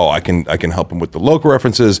like, oh, I can help him with the local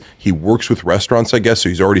references. He works with restaurants, I guess. So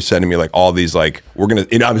he's already sending me like all these like we're gonna.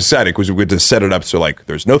 And I'm excited because we're going to set it up so like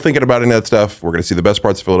there's no thinking about any of that stuff. We're gonna see the best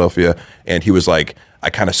parts of Philadelphia. And he was like, I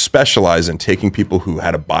kind of specialize in taking people who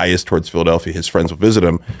had a bias towards Philadelphia. His friends will visit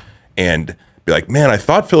him and be like, man, I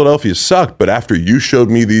thought Philadelphia sucked, but after you showed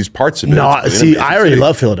me these parts of it, No, it's see, an I amazing already city.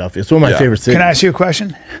 love Philadelphia. It's one of my Yeah. favorite cities. Can I ask you a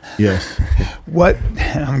question? Yes. What?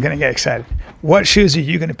 I'm going to get excited. What shoes are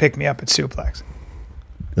you going to pick me up at Suplex?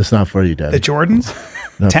 That's not for you, Dad. The Jordans?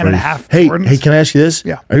 Not 10 for and a you. half Hey, Jordans? hey, can I ask you this?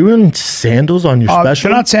 Yeah. Are you wearing sandals on your special?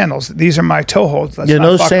 They're not sandals. These are my toe holds. Let's Yeah, not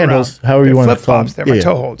no fuck sandals. around. However you They're want to flip-flops. They're my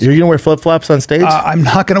toe holds. You're going to wear flip flops on stage? I'm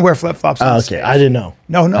not going to wear flip-flops. on okay, stage. I didn't know.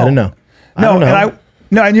 No. I didn't know. I No, don't know. and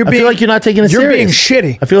no, and you're I being. feel like you're not taking it You're being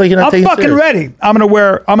serious. shitty. I feel like you're not taking it I'm fucking serious. ready. I'm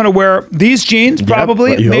gonna wear these jeans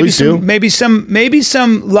probably. you always do. Maybe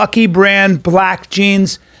some Lucky Brand black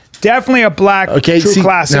jeans. Definitely a black Okay, true see,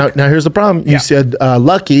 classic. now here's the problem. You Yeah. said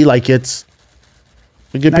Lucky like it's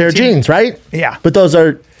a good pair of 19. jeans, right? Yeah. But those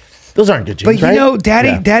aren't good jeans, But you right? know, Daddy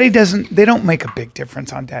Yeah. doesn't. They don't make a big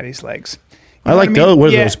difference on Daddy's legs. You know like what I mean? those.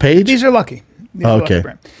 What are those, Paige? These are Lucky. These are Okay. Lucky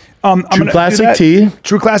Brand. I'm True gonna do classic that. tee.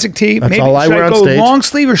 True classic tee. That's Maybe all I should wear I on go stage. long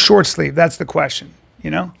sleeve or short sleeve? That's the question.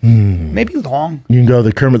 You know, maybe long. You can go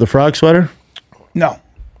the Kermit the Frog sweater. No,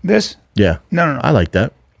 this. Yeah. No. I like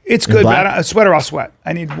that. It's In good, black? but a sweater I'll sweat.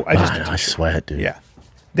 I just I sweat, dude. yeah.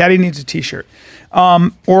 Daddy needs a t-shirt,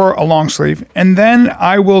 or a long sleeve, and then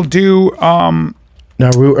I will do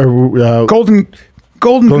Now, golden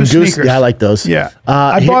goose Goose. sneakers. Yeah, I like those. Yeah,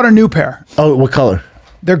 I here- bought a new pair. Oh, what color?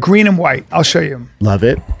 They're green and white. I'll show you them. Love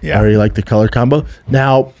it. Yeah. I already like the color combo.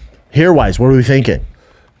 Now, hair wise, what are we thinking?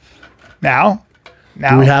 Now,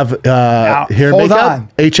 Do we have hair hold makeup? on.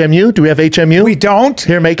 HMU? Do we have HMU? we don't.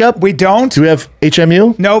 Hair makeup? We don't. Do we have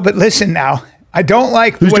HMU? No, but listen now. I don't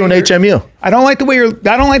like the Who's way doing you're- HMU? I don't like the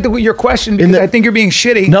way your question because I think you're being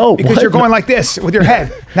shitty. No, because what? you're going like this with your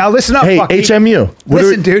head. Now listen up. Hey, fucky. HMU. What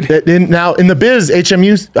Listen, are we- dude. Now, in the biz,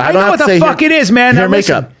 HMU's. I don't know have what to the say fuck hair, it is, man. Hair Now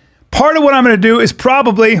listen, makeup. part of what I'm going to do is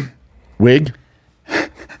probably Wig.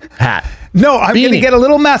 Hat. no. I'm going to Beanie. get a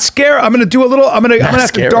little mascara. I'm going to do a little. I'm going to have to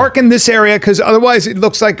Mascara. darken this area because otherwise it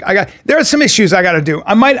looks like there are some issues I got to do.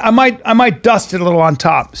 I might dust it a little on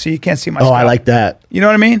top so you can't see my. Oh, scalp. I like that. You know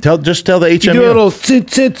what I mean? Just tell the HMU. You do a little.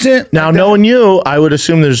 Tsit, Now, like that. knowing you, I would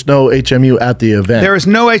assume there's no HMU at the event. There is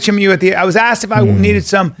no HMU at the. I was asked if I needed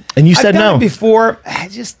some, And you I've said done no. it before. I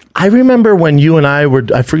just I remember when you and I were,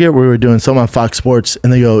 I forget what we were doing, something on Fox Sports,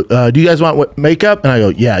 and they go, do you guys want makeup? And I go,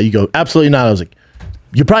 yeah. You go, absolutely not. I was like,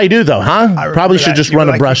 you probably do though, huh? remember Probably should that. just You were run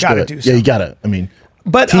a like, brush you to gotta it. do Yeah, you something. got it. I mean,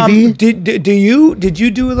 But TV? did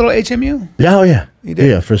you do a little HMU? yeah, oh yeah. You did?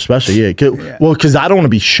 Yeah, for special, yeah. Well, because I don't want to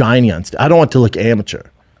be shiny on stage. I don't want to look amateur.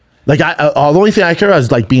 Like the only thing I care about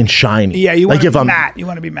is like being shiny. Yeah, you want like to be matte. You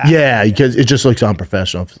want to be matte. Yeah, because it just looks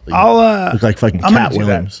unprofessional. I'll look like fucking I'm Cat gonna do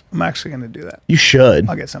Williams. that. I'm actually going to do that. You should.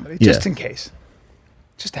 I'll get somebody just in case,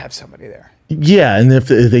 just to have somebody there. Yeah, and if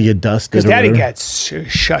they get dusted, Because Daddy gets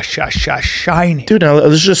shiny. Dude, now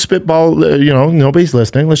let's just spitball. Nobody's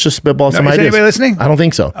listening. Let's just spitball some Is ideas. anybody listening? I don't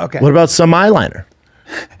think so. Okay. What about some eyeliner?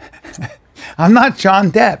 I'm not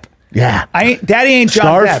John Depp. Yeah. Daddy ain't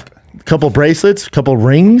John Scarf, Depp. couple bracelets, couple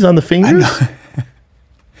rings on the fingers.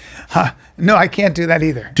 No, I can't do that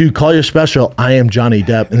either. Dude, call your special. I am Johnny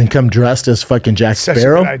Depp, and then come dressed as fucking Jack Such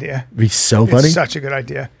Sparrow. a good idea. It'd be so funny. It's such a good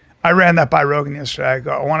idea. I ran that by Rogan yesterday.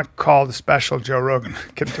 I want to call the special Joe Rogan.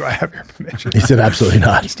 Do I have your permission? He said absolutely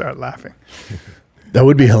not. I started laughing. That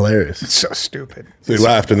would be hilarious. It's so stupid. So he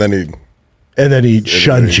laughed, and then he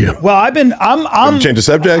shunned you. Well, I'm change the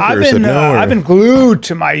subject. I've been glued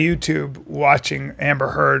to my YouTube watching Amber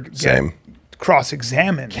Heard get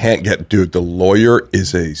cross-examined. Can't get, dude. The lawyer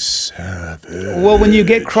is a savage. Well, when you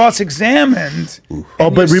get cross-examined,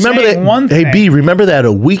 but remember that. Hey, B, remember that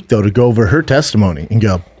a week though to go over her testimony and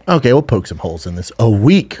go, okay, we'll poke some holes in this. A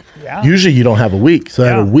week. Yeah. Usually you don't have a week, so they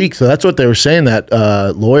had a week. So that's what they were saying. That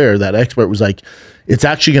lawyer, that expert, was like, it's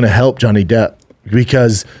actually going to help Johnny Depp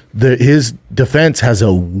because his defense has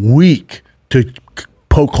a week to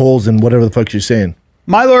poke holes in whatever the fuck you're saying.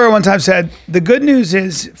 My lawyer one time said, the good news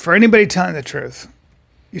is for anybody telling the truth,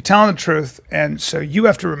 you're telling the truth, and so you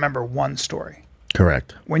have to remember one story.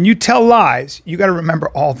 Correct. When you tell lies, you got to remember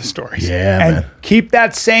all the stories. Yeah, and man. keep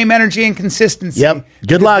that same energy and consistency. Yep.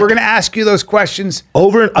 Good luck. We're going to ask you those questions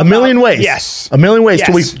over a million ways. Yes. A million ways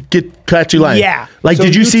till we Yes. catch you lying. Yeah. Like, So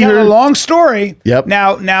did you see tell her? a long story. Yep.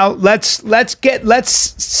 Now let's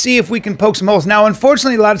see if we can poke some holes. Now,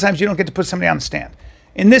 unfortunately, a lot of times you don't get to put somebody on the stand.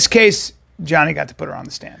 In this case, Johnny got to put her on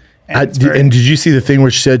the stand. And did you see the thing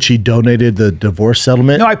where she said she donated the divorce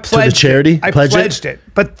settlement No, I to pledged the charity? I pledged it.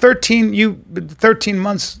 But 13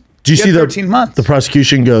 months. Do you see 13 months. The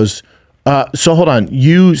prosecution goes, so hold on.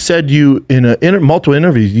 You said you, in multiple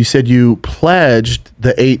interviews, you said you pledged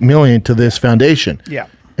the $8 million to this foundation. Yeah.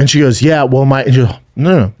 And she goes, yeah, well,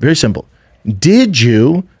 no, very simple. Did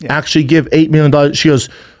you actually give $8 million? She goes,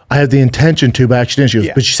 I have the intention to, but actually didn't. She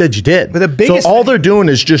goes, but she said you did. But the biggest so all they're doing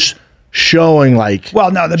is just showing like,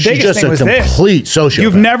 well, no, the she's biggest just thing a was complete this. sociopath.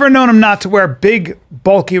 You've never known him not to wear big,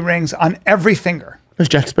 bulky rings on every finger. There's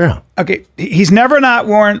Jack Sparrow. Okay, he's never not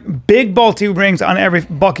worn big, bulky rings on every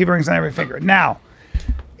finger. Now,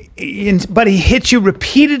 but he hit you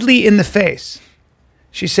repeatedly in the face.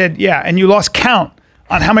 She said, yeah, and you lost count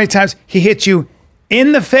on how many times he hit you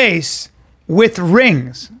in the face with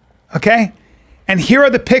rings, okay? And here are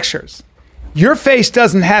the pictures. Your face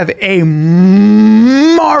doesn't have a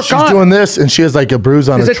mark She's on it. doing this, and she has like a bruise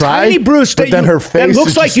on There's her a tri. tiny bruise but then her face that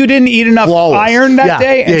looks is like just you didn't eat enough flawless. iron that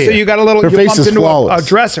day, and so you got a little. Her you face bumped is into flawless. a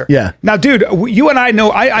dresser. Yeah. Now, dude, you and I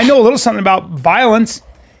know. I know a little something about violence.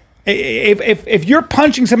 If you're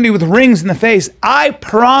punching somebody with rings in the face, I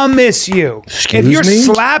promise you. Excuse if you're me?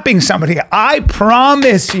 slapping somebody, I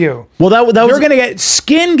promise you. Well, that was you're gonna get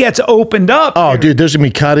skin gets opened up. Oh, dude, there's gonna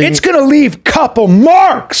be cutting. It's gonna leave couple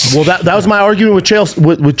marks. Well, that was my argument with Chael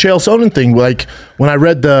Sonnen thing. Like when I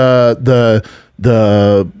read the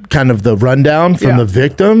kind of the rundown from the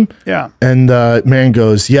victim. Yeah. And the man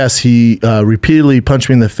goes, yes, he repeatedly punched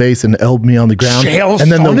me in the face and elbowed me on the ground. Chael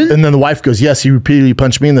and then Sonnen? and then the wife goes, yes, he repeatedly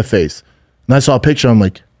punched me in the face. And I saw a picture. I'm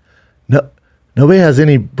like, no, nobody has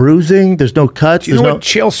any bruising. There's no cuts. You know what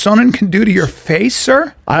Chael Sonnen can do to your face,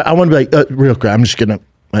 sir? I want to be like, real quick. I'm just gonna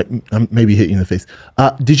maybe hit you in the face.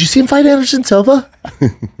 Did you see him fight Anderson Silva?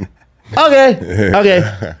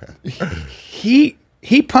 Okay.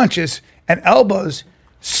 He punches and elbows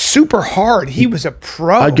super hard. He was a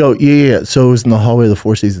pro. I'd go, yeah. So it was in the hallway of the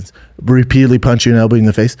Four Seasons. Repeatedly punch you and elbow you in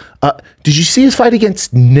the face. Did you see his fight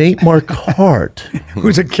against Nate Marquardt?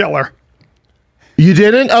 Who's a killer. You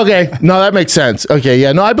didn't? Okay. No, that makes sense. Okay,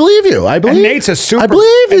 yeah. No, I believe you. I believe. And Nate's a super. I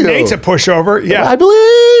believe you. And Nate's a pushover. Yeah. I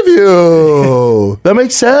believe you. That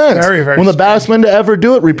makes sense. Very, very One of the baddest men to ever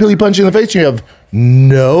do it, repeatedly punch you in the face, and you have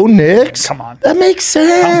no nicks. Come on. That makes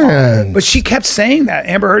sense. But she kept saying that.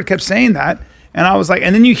 Amber Heard kept saying that. And I was like,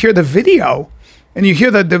 and then you hear the video and you hear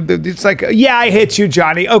the it's like, yeah, I hit you,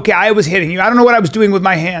 Johnny. Okay, I was hitting you. I don't know what I was doing with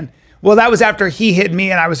my hand. Well, that was after he hit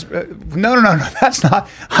me and I was, no, that's not,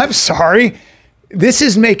 I'm sorry. This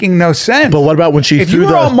is making no sense. But what about when she if threw you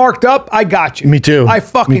were all marked up, I got you. Me too. I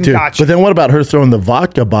fucking got you. But then what about her throwing the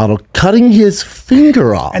vodka bottle, cutting his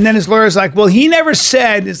finger off? And then his lawyer's like, well, he never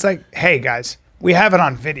said, it's like, hey, guys, we have it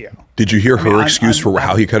on video. Did you hear her excuse for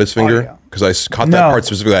how he cut his finger? Because I caught that part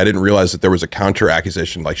specifically. I didn't realize that there was a counter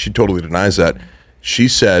accusation. Like, she totally denies that. She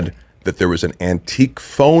said that there was an antique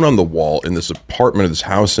phone on the wall in this apartment of this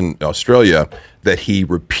house in Australia that he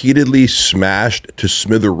repeatedly smashed to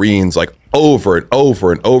smithereens, like over and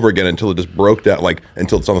over and over again until it just broke down, like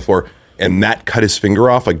until it's on the floor. And that cut his finger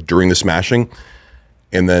off, like during the smashing.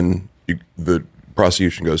 And then the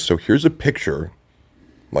prosecution goes, so here's a picture,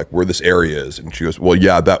 like where this area is. And she goes, well,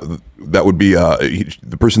 yeah, that would be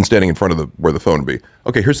the person standing in front of where the phone would be.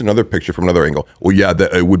 Okay, here's another picture from another angle. Well, yeah,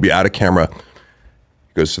 that it would be out of camera.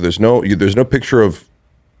 He goes, so there's no picture of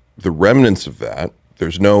the remnants of that.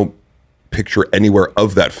 There's no picture anywhere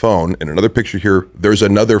of that phone. And another picture here, there's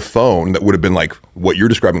another phone that would have been like what you're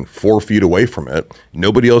describing, 4 feet away from it.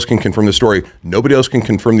 Nobody else can confirm the story. Nobody else can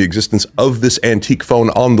confirm the existence of this antique phone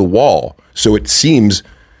on the wall. So it seems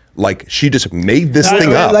like she just made this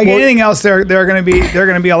thing up. Like anything else, there are going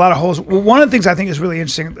to be a lot of holes. Well, one of the things I think is really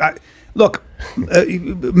interesting. Look,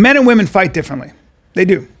 men and women fight differently. They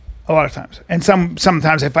do a lot of times, and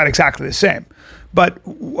sometimes they fight exactly the same. But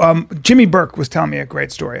Jimmy Burke was telling me a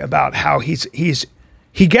great story about how he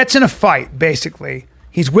gets in a fight. Basically,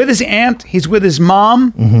 he's with his aunt, he's with his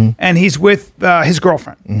mom, and he's with his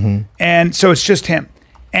girlfriend, and so it's just him.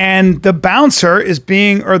 And the bouncer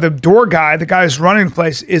or the door guy, the guy who's running the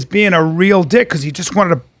place, is being a real dick because he just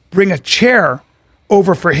wanted to bring a chair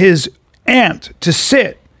over for his aunt to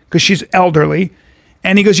sit because she's elderly.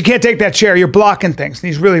 And he goes, you can't take that chair, you're blocking things. And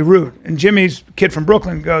he's really rude. And Jimmy's kid from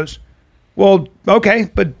Brooklyn goes, well, okay,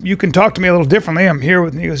 but you can talk to me a little differently. I'm here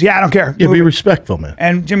with, and he goes, yeah, I don't care. Yeah, be respectful, man.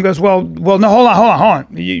 And Jim goes, well, no, hold on.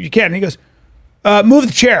 You can't. And he goes, move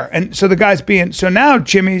the chair. And so the guy's so now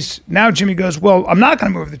Jimmy goes, well, I'm not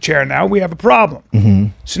going to move the chair now. We have a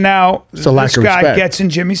problem. So now this guy gets in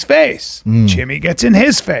Jimmy's face. Jimmy gets in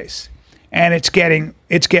his face. And it's getting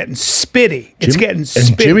spitty.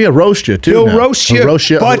 And Jimmy will roast you too. He'll roast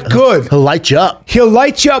you, but good. He'll light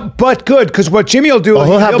you up. But good. Because what Jimmy will do,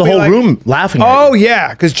 he'll have the whole room laughing. Oh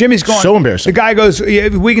yeah, because Jimmy's going. So embarrassing. The guy goes,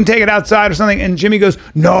 we can take it outside or something, and Jimmy goes,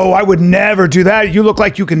 no, I would never do that. You look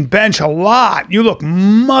like you can bench a lot. You look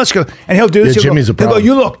muscular, and he'll do this. Yeah, Jimmy's a problem.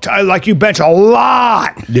 He'll go, you look like you bench a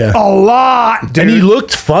lot. Yeah, a lot, dude. And he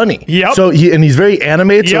looked funny. Yep. So he's very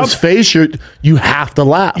animated. So his face, you have to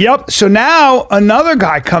laugh. Yep. So now another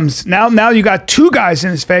guy comes. Now you got two guys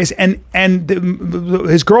in his face, and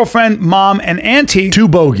his girlfriend, mom, and auntie, two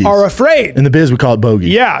bogeys, are afraid. In the biz, we call it bogey.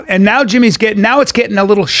 Yeah, and now Jimmy's getting a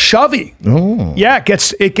little shovey. Oh. Yeah, it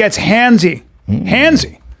gets handsy,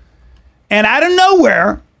 and out of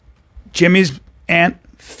nowhere, Jimmy's aunt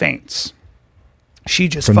faints. She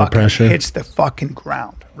just fucking hits the fucking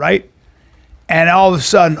ground, right? And all of a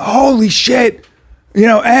sudden, holy shit,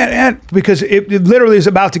 aunt, because it literally is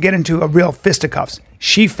about to get into a real fisticuffs.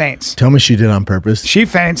 She faints. Tell me she did on purpose. She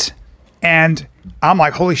faints, and I'm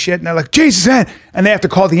like, holy shit. And they're like, Jesus, Aunt. And they have to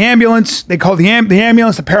call the ambulance. They call the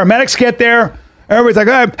ambulance. The paramedics get there. Everybody's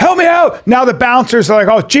like, help me out. Now the bouncers are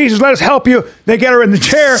like, oh, Jesus, let us help you. They get her in the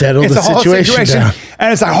chair. Settle the situation down.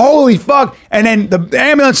 And it's like, holy fuck. And then the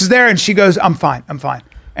ambulance is there, and she goes, I'm fine.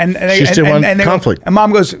 And she still wants conflict. And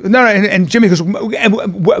mom goes, no. And Jimmy goes,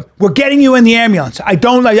 we're getting you in the ambulance. I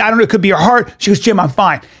don't know. It could be your heart. She goes, Jim, I'm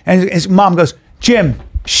fine. And his mom goes, Jim,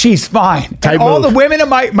 she's fine. And all the women, and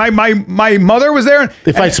my mother was there.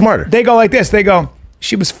 They fight smarter. They go like this. They go,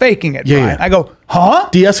 she was faking it. Yeah. I go, huh?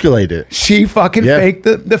 De-escalate it. She fucking faked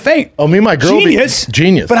the faint. Oh, me and my girl. Genius.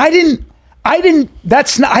 But I didn't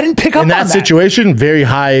pick up on that. In that situation, very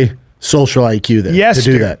high social IQ there. Yes,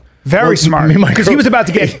 to do that. Very smart. Because he was about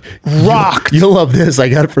to get rocked. You'll love this. I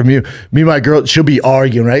got it from you. Me and my girl, she'll be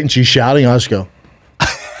arguing, right? And she's shouting. I'll just go.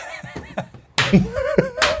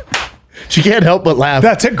 She can't help but laugh.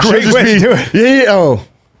 That's a great way to do it. Yeah. Oh.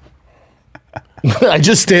 I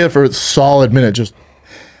just stand for a solid minute.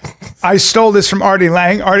 I stole this from Artie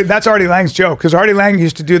Lang. That's Artie Lang's joke, because Artie Lang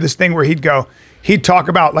used to do this thing where he'd talk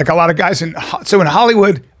about, like, a lot of guys in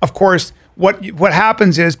Hollywood, of course, what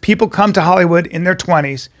happens is people come to Hollywood in their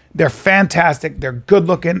 20s. They're fantastic. They're good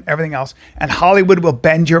looking, everything else. And Hollywood will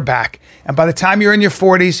bend your back. And by the time you're in your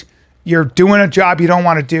 40s, you're doing a job you don't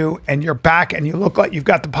want to do, and you're back, and you look like you've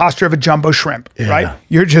got the posture of a jumbo shrimp, right?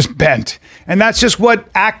 You're just bent. And that's just what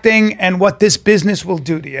acting and what this business will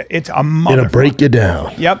do to you. It's a motherfucker. It'll break you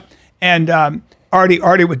down. Yep. And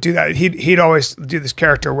Artie would do that. He'd always do this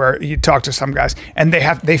character where he'd talk to some guys, and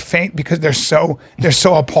they faint because they're so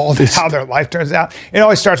appalled at how their life turns out. It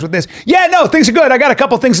always starts with this. Yeah, no, things are good. I got a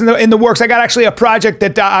couple things in the works. I got actually a project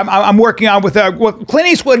that I'm working on with Clint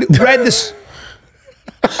Eastwood read this.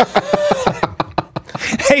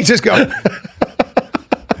 Hey, just go.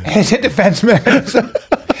 It's a defense mechanism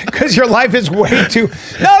because your life is way too.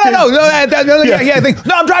 No. Yeah,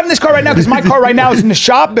 I'm driving this car right now because my car right now is in the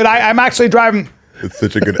shop, but I'm actually driving. It's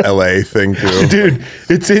such a good LA thing too. Dude,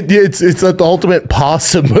 it's like the ultimate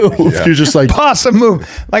possum move. Yeah. You're just like Possum move.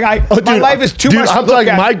 Like my life is too much to I'm look like,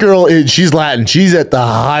 at. my girl she's Latin. She's at the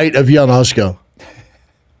height of Yanoshko.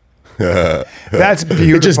 That's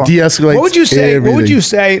beautiful. It just de-escalates What would you say? What would everything. you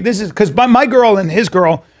say? This is because my girl and his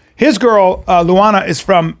girl, Luana, is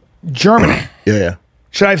from Germany. Yeah.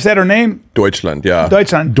 Should I have said her name? Deutschland, yeah.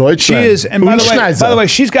 Deutschland. Deutschland. She is, and by Unschneider. the way,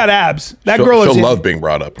 she's got abs. That She'll, girl is she'll in. love being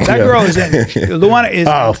brought up. That girl is in. Luana is.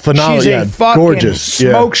 Oh, phenomenal. She's Yeah, a fucking gorgeous.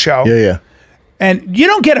 smoke show. Yeah. And you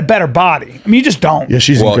don't get a better body. I mean, you just don't. Yeah,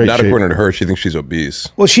 she's Well, in great not shape. according to her. She thinks she's obese.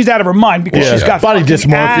 Well, she's out of her mind because Yeah. she's got Body fucking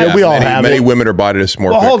dysmorphia. abs. We all many, have many it. women are body dysmorphic.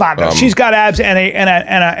 Well, hold on. She's got abs and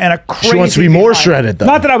a crazy. She wants to be more behind. shredded, though.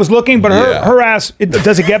 Not that I was looking, but Yeah. her ass.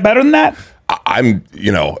 Does it get better than that? I'm,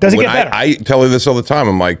 Does it when get better? I tell her this all the time.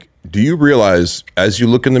 I'm like, do you realize as you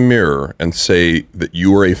look in the mirror and say that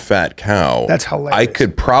you are a fat cow? That's hilarious. I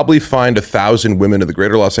could probably find 1,000 women in the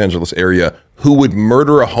greater Los Angeles area who would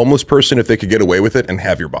murder a homeless person if they could get away with it and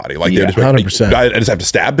have your body. Like, Yeah. they're just like, 100%. I just have to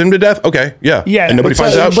stab them to death? Okay, yeah. Yeah, And nobody but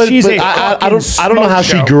finds so- out? but- She's a I fucking don't know how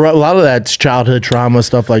she smoke grew up. A lot of that's childhood trauma,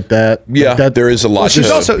 stuff like that. Yeah, Like that, there is a lot. She's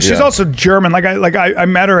to- also yeah. German. I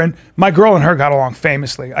met her, and my girl and her got along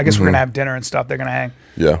famously. I guess we're gonna have dinner and stuff. They're gonna hang.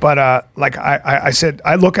 Yeah. But I said,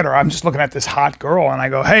 I look at her. I'm just looking at this hot girl, and I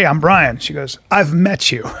go, "Hey, I'm Brian." She goes, "I've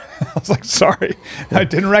met you." I was like, "Sorry, I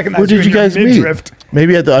didn't recognize Where did you you guys in your meet? midriff."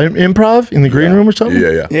 Maybe at the Improv in the green room or something?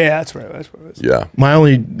 Yeah. Yeah, that's right. That's what it was. Yeah. My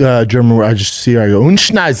only German word, I just see her, I go,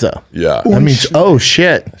 Unschneiser. Yeah. That means, oh,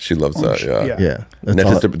 shit. She loves that. Yeah. Yeah. Yeah. And That's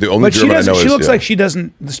that's all. the only But she German I doesn't. know She is, looks yeah. like she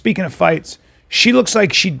doesn't. Speaking of fights, she looks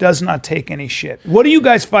like she does not take any shit. What do you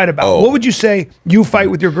guys fight about? Oh. What would you say you fight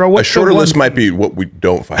with your girl? A What's the shorter one list thing- might be what we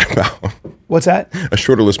don't fight about. What's that? A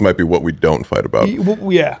shorter list might be what we don't fight about.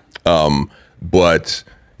 Yeah. But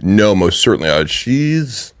no, most certainly,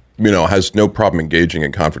 she's has no problem engaging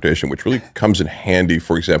in confrontation, which really comes in handy.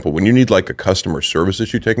 For example, when you need like a customer service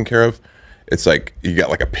issue taken care of, it's like you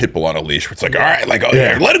got like a pit bull on a leash. Where it's like, all right, like, oh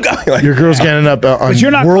yeah, let him go. Like, Your girl's getting up on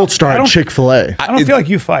you're not- World I Star don't- at Chick-fil-A. I don't feel like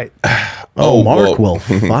you fight. Oh, Mark well, will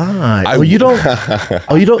fight. Oh, you don't.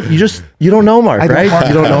 You don't know Mark, I don't right? Mark.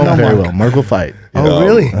 You don't know I him don't know very Mark. well. Mark will fight. Oh,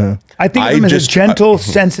 really? I think of him as a just- gentle,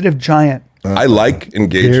 sensitive giant. I like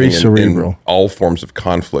engaging Very in cerebral. all forms of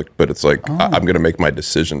conflict, but it's like I'm going to make my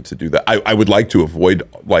decision to do that. I would like to avoid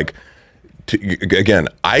again.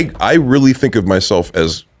 I really think of myself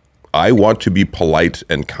as I want to be polite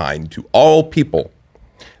and kind to all people,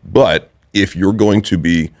 but if you're going to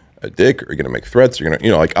be a dick or you're going to make threats, you're going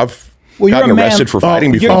to I've Well, you're gotten a man- arrested for Oh,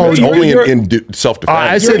 fighting you're- before. It's you're- only you're- in self-defense.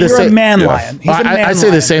 I say the You're a same- man Yeah. lion. He's a man I say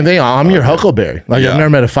lion. the same thing. I'm your Huckleberry. Like Yeah. I've never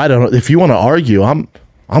met a fight. If you want to argue, I'm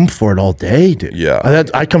for it all day, dude. Yeah.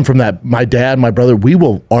 I come from that. My dad, my brother, we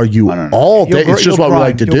will argue all You'll day. gr- It's just you'll what we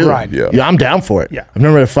like to grind. You'll do. grind. Yeah. I'm down for it. Yeah. I've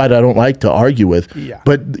never had a fight I don't like to argue with. Yeah.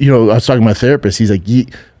 But I was talking to my therapist. He's like, a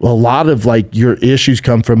lot of like your issues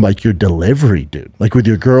come from like your delivery, dude. Like with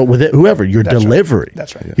your girl, with it, whoever, your That's right. delivery.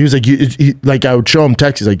 That's right. He was like, like I would show him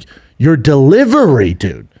text. He's like, your delivery,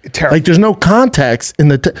 dude. Terrible. Like there's no context in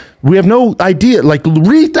the. We have no idea. Like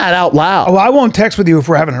read that out loud. Well, I won't text with you if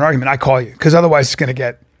we're having an argument. I call you because otherwise it's going to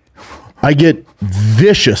get. I get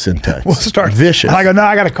vicious in text. We'll start vicious. And I go, no,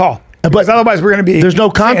 I got to call. Because otherwise we're going to be. There's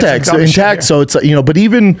no saying some context dumb in shit text, here. so it's but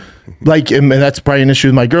even like, and that's probably an issue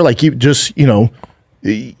with my girl. Like, you just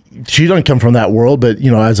she doesn't come from that world, but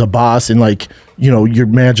as a boss and like you're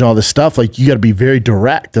managing all this stuff. Like, you got to be very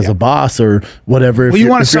direct as a boss or whatever. Well, you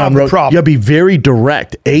want to solve the problem. You got to be very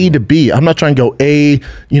direct, A to B. I'm not trying to go A,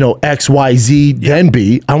 X, Y, Z, then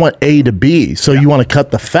B. I want A to B. So you want to cut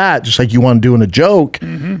the fat, just like you want to do in a joke.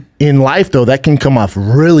 Mm-hmm. In life, though, that can come off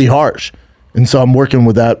really harsh. And so I'm working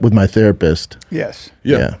with that with my therapist. Yes.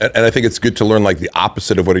 Yeah. And I think it's good to learn like the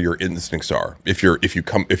opposite of what your instincts are. If you're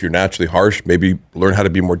naturally harsh, maybe learn how to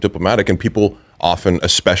be more diplomatic. And people often,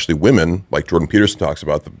 especially women, like Jordan Peterson talks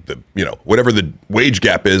about, the whatever the wage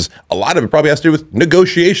gap is, a lot of it probably has to do with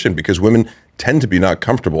negotiation, because women tend to be not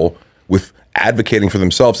comfortable with advocating for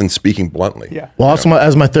themselves and speaking bluntly. Yeah. Well, also,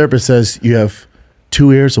 as my therapist says, you have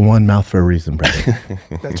 2 ears and 1 mouth for a reason, brother.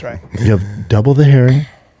 That's right. You have double the hearing,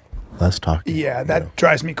 less talking. Yeah, that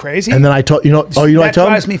drives me crazy. And then I told that I told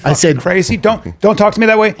drives him? me I fucking said, crazy. Don't talk to me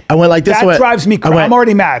that way. I went like this. That I went, drives me crazy. I'm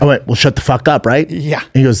already mad. I went, well, shut the fuck up, right? Yeah. And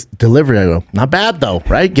he goes, delivery. I go, not bad though,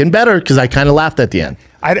 right? Getting better, because I kind of laughed at the end.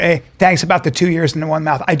 Thanks about the 2 ears and the 1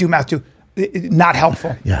 mouth. I do math too. Not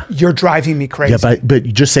helpful. Yeah. You're driving me crazy. Yeah, but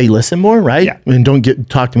you just say listen more, right? Yeah. And don't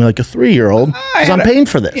talk to me like a 3-year-old, because I'm paying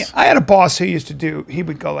for this. Yeah, I had a boss who used to he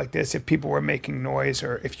would go like this. If people were making noise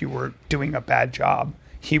or if you were doing a bad job,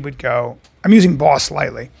 he would go, I'm using boss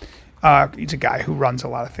lightly. He's a guy who runs a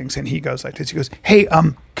lot of things, and he goes like this. He goes, "Hey,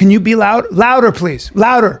 can you be louder, please,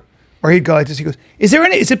 louder?" Or he'd go like this. He goes, "Is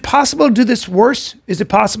it possible to do this worse? Is it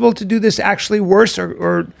possible to do this actually worse,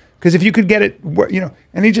 or because if you could get it,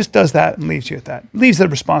 And he just does that and leaves you at that. Leaves the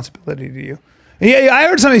responsibility to you. Yeah, I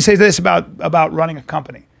heard somebody say this about running a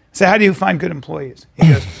company. Say, how do you find good employees? He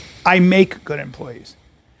goes, I make good employees.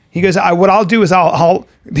 He goes, what I'll do is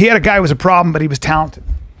he had a guy who was a problem, but he was talented.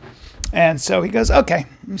 And so he goes, okay,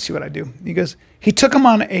 let me see what I do. He goes, he took him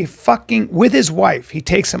on with his wife, he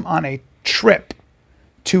takes him on a trip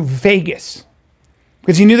to Vegas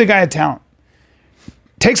because he knew the guy had talent.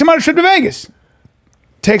 Takes him on a trip to Vegas.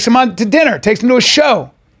 Takes him on to dinner, takes him to a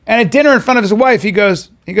show. And at dinner in front of his wife, he goes,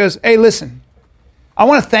 hey, listen, I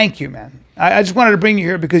want to thank you, man. I just wanted to bring you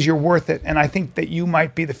here because you're worth it. And I think that you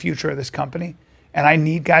might be the future of this company. And I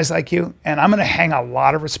need guys like you. And I'm going to hang a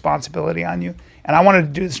lot of responsibility on you. And I wanted to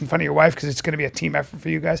do this in front of your wife because it's going to be a team effort for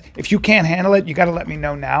you guys. If you can't handle it, you got to let me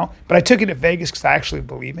know now. But I took you to Vegas because I actually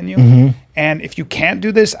believe in you. Mm-hmm. And if you can't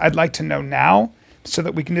do this, I'd like to know now so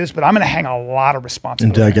that we can do this. But I'm going to hang a lot of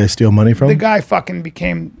responsibility. And did that guy steal money from him? The guy fucking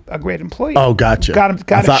became a great employee. Oh, gotcha.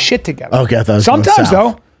 Got his shit together. Okay, I thought it was sometimes,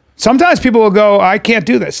 though. Sometimes people will go, I can't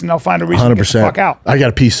do this, and they'll find a reason 100%. To get the fuck out. I got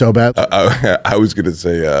to pee so bad. I was going to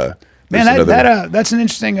say, man, that's an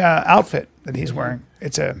interesting outfit that he's wearing.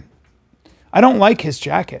 I don't like his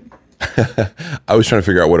jacket. I was trying to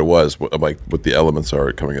figure out what it was, what the elements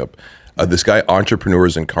are coming up. This guy,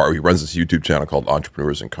 Entrepreneurs in Cars, he runs this YouTube channel called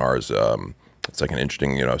Entrepreneurs in Cars. It's like an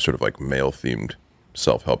interesting, sort of like male-themed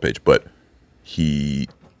self-help page, but he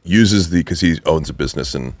uses because he owns a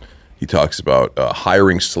business and he talks about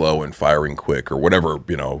hiring slow and firing quick or whatever,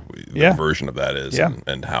 the version of that is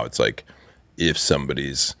and how it's like if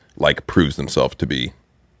somebody's like proves themselves to be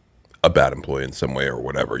a bad employee in some way or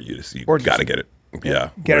whatever, you got to get it.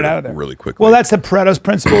 Get it out of there really quickly. Well, that's the Pareto's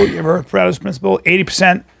principle. You ever heard Pareto's principle?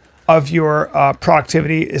 80% of your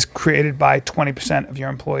productivity is created by 20% of your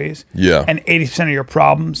employees. Yeah. And 80% of your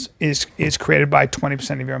problems is created by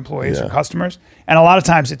 20% of your employees or customers. And a lot of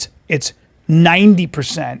times it's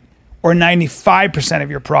 90% or 95% of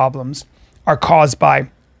your problems are caused by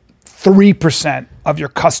 3% of your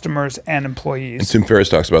customers and employees. And Tim Ferriss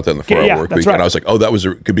talks about that in the 4-Hour Work Week. Right. And I was like, oh, that was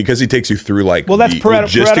because he takes you through like that's the Pareto.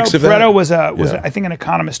 logistics of that. Pareto was I think an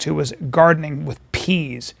economist who was gardening with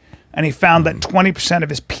peas. And he found that 20% of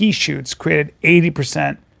his pea shoots created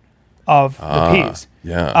 80% of the peas.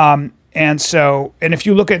 Yeah. And if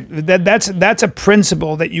you look at that, that's a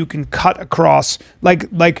principle that you can cut across. Like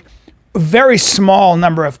a very small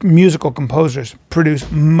number of musical composers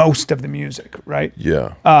produce most of the music, right?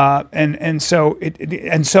 Yeah. And so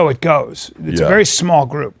it goes. It's a very small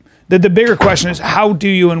group. The bigger question is how do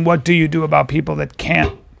you and what do you do about people that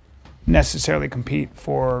can't necessarily compete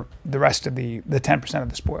for the rest of the 10% of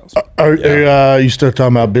the spoils? Are you still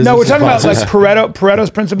talking about business? No, we're talking about like Pareto's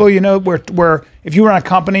principle. Where if you run a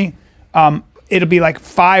company, it'll be like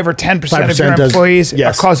 5 or 10% of your employees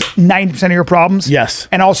cause 90% of your problems. Yes,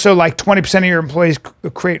 and also like 20% of your employees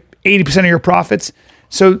create 80% of your profits.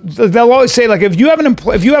 So they'll always say like if you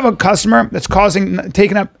have a customer that's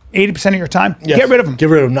taking up 80% of your time, get rid of them. Get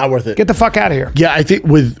rid of them. Not worth it. Get the fuck out of here. Yeah, I think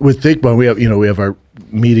with Thinkbone, we have our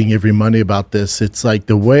meeting every Monday about this. It's like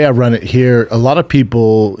the way I run it here. A lot of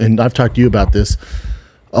people, and I've talked to you about this.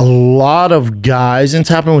 A lot of guys, and it's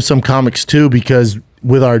happening with some comics too, because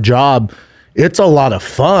with our job, it's a lot of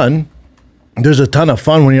fun. There's a ton of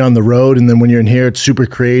fun when you're on the road, and then when you're in here, it's super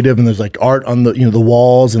creative, and there's like art on the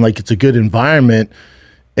walls, and like it's a good environment.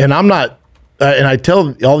 And I'm not. And I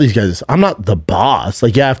tell all these guys, I'm not the boss.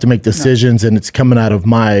 Like, I have to make decisions, and it's coming out of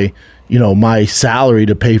my, my salary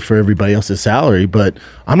to pay for everybody else's salary. But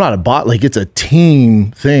I'm not a bot. Like, it's a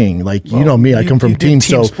team thing. Like, me, I come from team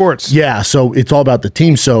sports. Yeah, so it's all about the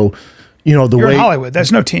team. So, you're in Hollywood.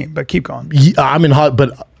 There's no team, but keep going. I'm in Hollywood,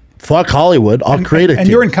 but fuck Hollywood. I'll create a team. And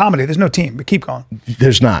you're in comedy. There's no team, but keep going.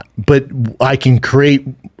 There's not. But I can create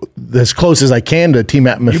as close as I can to a team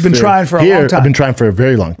atmosphere. You've been trying for a long time. I've been trying for a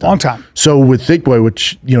very long time. Long time. So with Thick Boy,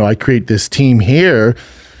 which, I create this team here,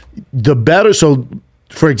 the better. So,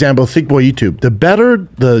 for example, Thick Boy YouTube, the better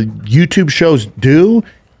the YouTube shows do,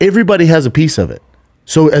 everybody has a piece of it.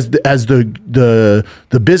 So as the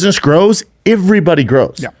business grows, everybody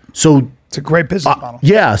grows. Yeah. So it's a great business model.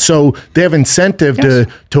 Yeah, so they have incentive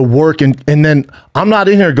to work, and then I'm not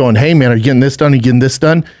in here going, hey man, are you getting this done? Are you getting this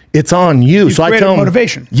done? It's on you. So I tell them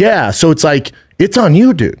motivation. Yeah, so it's like it's on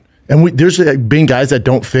you, dude. And there's been guys that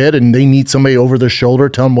don't fit, and they need somebody over their shoulder,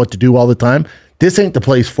 tell them what to do all the time. this ain't the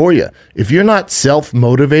place for you. If you're not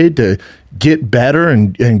self-motivated to get better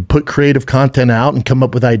and put creative content out and come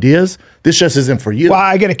up with ideas, this just isn't for you. Well,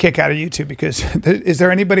 I get a kick out of you too, because is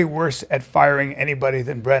there anybody worse at firing anybody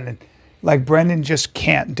than Brendan? Like, Brendan just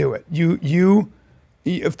can't do it. You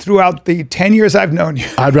throughout the 10 years I've known you,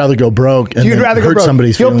 I'd rather go broke and you'd then rather go hurt broke.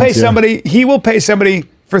 somebody's He'll feelings. pay somebody. He will pay somebody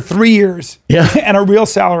for 3 years and a real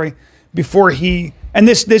salary before he. And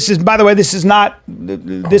this is, by the way, this is not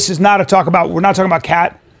a talk about. We're not talking about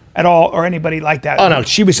Kat at all or anybody like that. Oh no,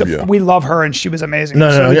 she was. We love her and she was amazing.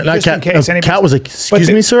 No, not Kat. Kat was like, excuse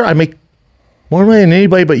me, sir, I make more money than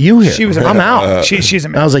anybody but you here. She was. I'm out. She's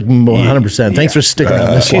amazing. I was like 100%. Thanks for sticking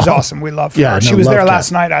on this. She's long. awesome. We love her. Yeah, She was there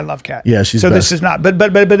last night. I love Kat. Yeah, she's so. best. This is not. But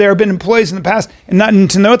there have been employees in the past, and not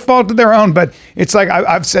to no fault of their own. But it's like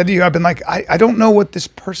I've said to you. I've been like, I don't know what's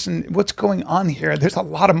going on here. There's a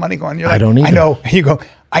lot of money going on. You're like, I don't either. I know. You go.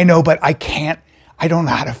 I know, but I can't. I don't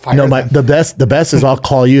know how to fire them. The best is I'll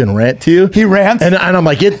call you and rant to you. He rants, and I'm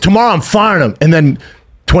like, tomorrow I'm firing him, and then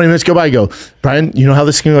 20 minutes go by. I go, Brian, you know how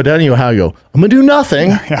this is gonna go down? You go, how? I go, I'm gonna do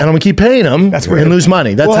nothing, and I'm gonna keep paying him and lose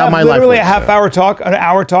money. That's how my life works. Literally a half hour talk, an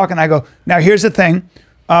hour talk, and I go, now here's the thing.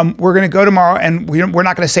 We're going to go tomorrow, and we're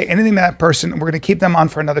not going to say anything to that person. We're going to keep them on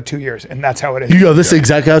for another 2 years, and that's how it is. You go, this is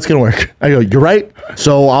exactly how it's going to work. I go, you're right.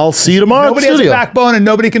 So I'll see you tomorrow. Nobody at the studio. has a backbone, and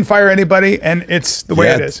nobody can fire anybody, and it's the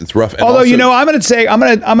way it is. It's rough. And Although, also, I'm going to say, I'm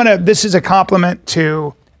going to. This is a compliment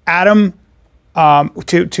to Adam,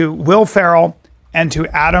 to Will Ferrell, and to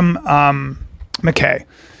Adam McKay.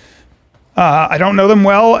 I don't know them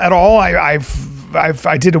well at all. I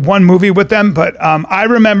did one movie with them, but I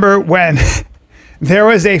remember when. There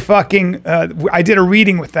was a fucking, I did a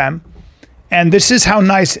reading with them, and this is how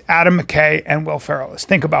nice Adam McKay and Will Ferrell is.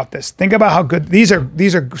 Think about this. Think about how good, these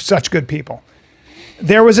are such good people.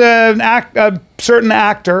 There was a certain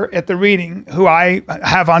actor at the reading who I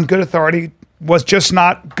have on good authority was just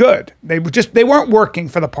not good. They weren't working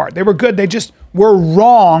for the part. They were good. They just were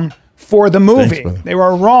wrong for the movie. They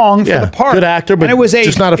were wrong for the part. Good actor, but and it was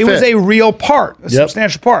just not a fit. It was a real part, a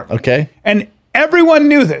substantial part. Okay. And everyone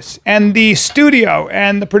knew this, and the studio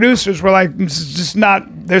and the producers were like, this is just not,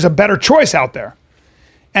 there's a better choice out there.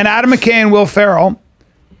 And Adam McKay and Will Ferrell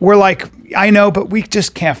were like, I know, but we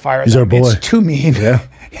just can't fire them. He's our boy. It's too mean. Yeah.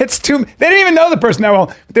 It's too, they didn't even know the person that well.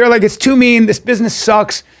 But they were like, it's too mean, this business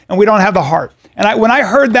sucks, and we don't have the heart. And when I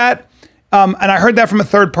heard that, and I heard that from a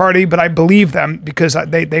third party, but I believe them because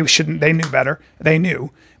they knew better. They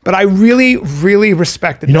knew. But I really, really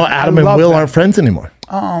respected them. Adam and Will aren't friends anymore.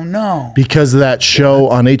 Oh, no. Because of that show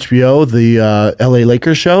on HBO, the LA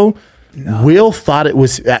Lakers show. No. Will thought it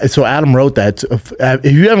was, so Adam wrote that.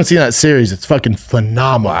 If you haven't seen that series, it's fucking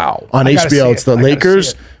phenomenal. Wow. On HBO, it's the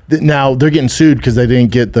Lakers. Now they're getting sued because they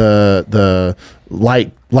didn't get the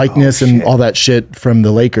likeness and all that shit from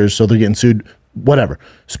the Lakers, so they're getting sued. Whatever.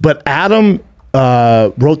 But Adam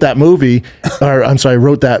wrote that movie,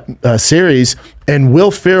 wrote that series, and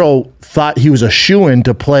Will Ferrell thought he was a shoo-in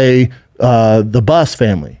to play the Bus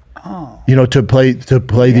family. Oh. To play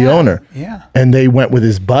the owner. Yeah. And they went with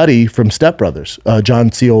his buddy from Step Brothers,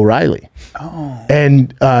 John C. O'Reilly. Oh.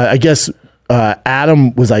 And I guess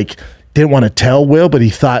Adam was like, didn't want to tell Will, but he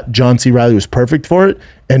thought John C. Reilly was perfect for it.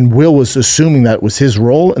 And Will was assuming that it was his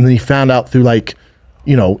role. And then he found out through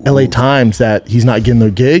LA Times that he's not getting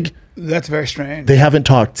the gig. That's very strange. They haven't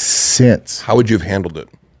talked since. How would you have handled it,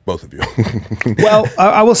 both of you? Well,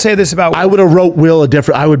 I will say this about Will. I would have wrote Will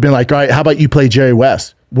I would have been like, all right, how about you play Jerry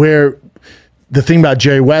West? Where the thing about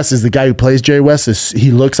Jerry West is the guy who plays Jerry West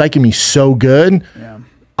he looks like him. He's so good. Yeah.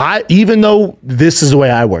 Even though this is the way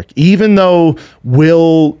I work, even though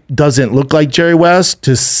Will doesn't look like Jerry West,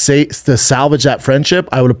 to salvage that friendship,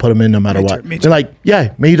 I would have put him in no matter what. They're like,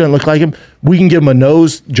 yeah, maybe he doesn't look like him. We can give him a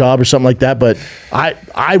nose job or something like that, but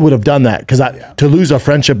I would have done that because to lose a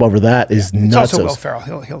friendship over that is nuts. It's also Will Ferrell.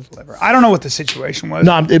 He'll deliver. I don't know what the situation was.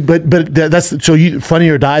 No, but that's so. Funny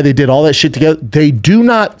or Die, they did all that shit together. They do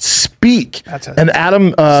not speak. And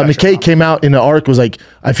Adam McKay came out in the arc was like,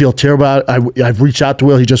 I feel terrible about it. I've reached out to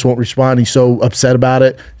Will. He just won't respond. He's so upset about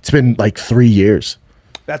it. It's been like 3 years.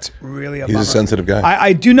 That's really He's a sensitive guy.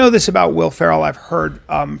 I do know this about Will Ferrell. I've heard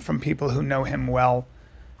from people who know him well.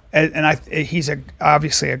 And he's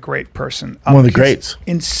obviously a great person. One of the greats.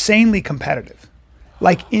 Insanely competitive.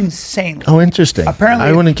 Like insanely. Oh, interesting. Apparently,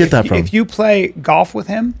 I wouldn't get that from him. If you play golf with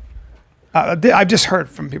him, I've just heard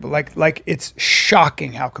from people like it's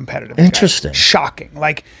shocking how competitive. Interesting. Shocking.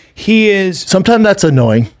 Like he is. Sometimes that's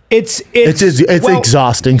annoying. It's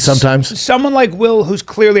exhausting sometimes. Someone like Will, who's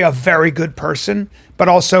clearly a very good person, but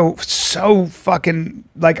also so fucking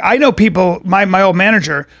like I know people. My old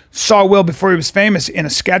manager saw Will before he was famous in a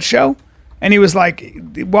sketch show, And he was like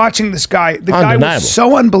watching this guy. The guy Undeniable. was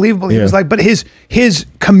so unbelievable. He Yeah. was like, but his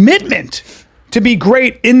commitment to be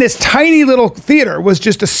great in this tiny little theater was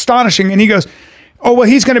just astonishing. And he goes, oh, well,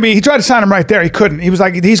 he tried to sign him right there. He couldn't. He was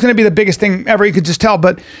like, he's going to be the biggest thing ever. You could just tell.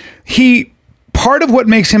 But part of what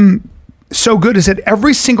makes him so good is that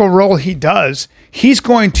every single role he does, he's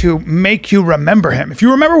going to make you remember him. If you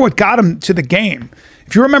remember what got him to the game,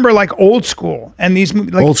 if you remember like Old School and these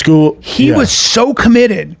movies, like Old School, he yeah. was so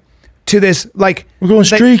committed to this, like We're going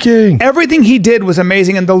streaking. Everything he did was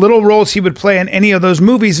amazing, and the little roles he would play in any of those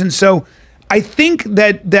movies. And so I think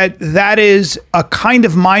that is a kind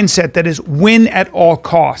of mindset that is win at all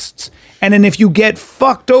costs. And then if you get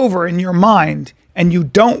fucked over in your mind and you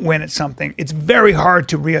don't win at something, it's very hard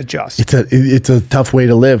to readjust. It's a tough way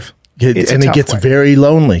to live. It's a and it tough gets way. very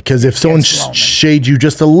lonely because if someone gets lonely. shades you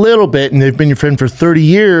just a little bit and they've been your friend for 30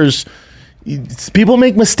 years, people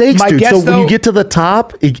make mistakes, My dude. guess, So when though- you get to the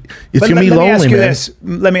top, it's But going to be let me lonely, ask you man. this.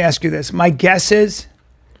 Let me ask you this. My guess is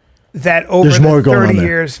that over There's more the going on 30 there.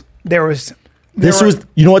 years,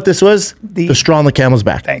 You know what this was? The- The straw on the camel's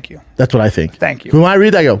back. Thank you. That's what I think. Thank you. When I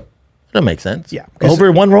read that, I go, that makes sense. Yeah, 'cause-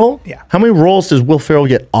 Over one role? Yeah. How many roles does Will Ferrell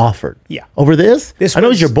get offered? Yeah. Over this? I know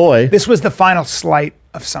he's your boy. This was the final slight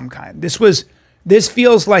of some kind. This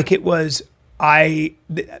feels like it was,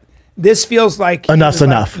 this feels like. it Enough's was like-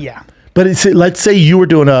 enough. yeah. But let's say you were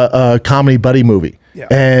doing a comedy buddy movie, Yeah.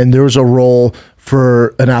 and there was a role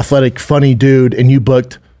for an athletic, funny dude, and you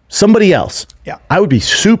booked somebody else. Yeah. I would be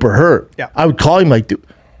super hurt. Yeah. I would call him like, dude,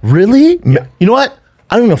 really? You know what?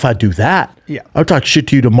 I don't know if I'd do that. Yeah. I would talk shit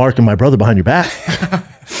to you to Mark and my brother behind your back.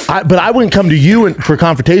 But I wouldn't come to you for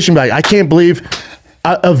confrontation. Be like, I can't believe.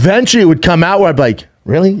 Eventually, it would come out where I'd be like,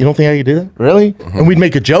 really? You don't think I could do that? Really? And we'd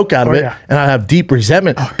make a joke out of it, yeah. and I'd have deep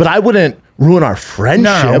resentment. But I wouldn't ruin our friendship.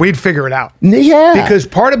 No, we'd figure it out. Yeah. Because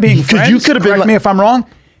part of being Because friends, you could have been correct like- me if I'm wrong,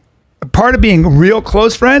 part of being real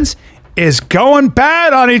close friends is going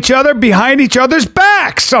bad on each other behind each other's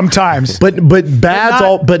backs sometimes. But bad's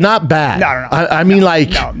not- but not bad. No. I mean, like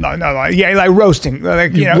No. Yeah, like roasting.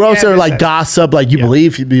 Like, you know, roast or Andrew like said. gossip, like you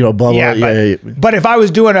believe, blah blah. Yeah, Yeah, but if I was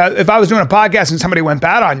doing a podcast and somebody went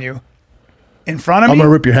bad on you in front of I'm me, gonna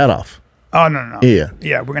rip your head off. oh no.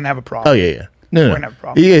 Yeah. We're gonna have a problem. Oh yeah. No. We're gonna have a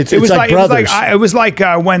problem. Yeah, it's like brothers. It was like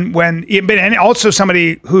when and also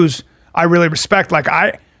somebody who's I really respect. Like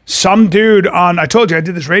some dude on, I told you I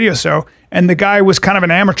did this radio show, and the guy was kind of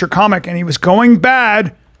an amateur comic, and he was going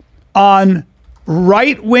bad on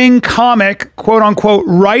right-wing comic, quote unquote,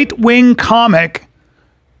 right-wing comic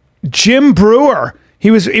Jim Brewer. He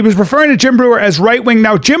was referring to Jim Brewer as right-wing.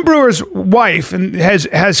 Now, Jim Brewer's wife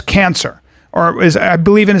has cancer, or is, I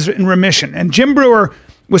believe, in remission. And Jim Brewer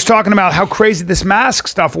was talking about how crazy this mask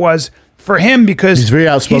stuff was for him because He's very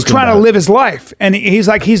outspoken he's trying to about it. live his life. And he's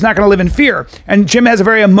like, he's not going to live in fear. And Jim has a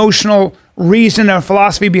very emotional reason and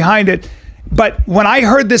philosophy behind it. But when I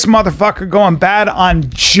heard this motherfucker going bad on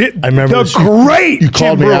I remember the great you Jim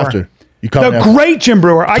called me Brewer. after. You called me The after. great Jim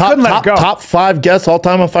Brewer. I couldn't let it go. Top 5 guests all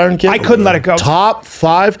time on Fire and Kid. I couldn't let it go. Top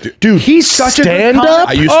 5, dude. He's such a good stand comic. up.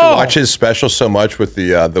 I used Oh. to watch his special so much with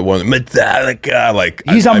the one Metallica. Like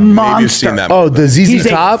He's a maybe you've monster. seen that Oh, movie. the ZZ He's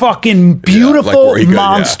Top. a fucking beautiful where he goes,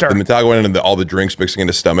 monster. The Metallica one and all the drinks mixing in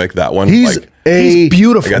his stomach. That one. He's like, a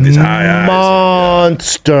beautiful. I got these high eyes.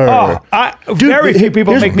 monster. Very few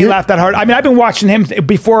people make me laugh that hard. I mean, I've been watching him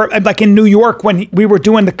before, like in New York when we were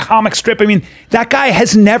doing the comic strip. I mean, that guy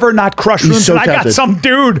has never not crushed rooms. so And I got talented.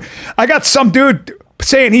 some dude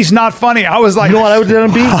saying he's not funny. I was like, You know what I would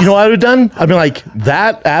have done, B? You know what I would have done? I'd be like,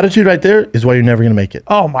 that attitude right there is why you're never going to make it.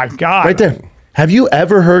 oh my God. Right there. Have you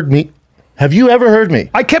ever heard me?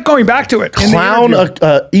 I kept going back to it. in the Clown,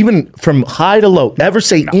 interview. even from high to low, ever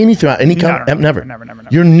say anything about any kind? no, Never. never.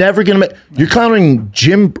 You're never gonna make. You're clowning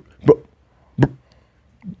Jim.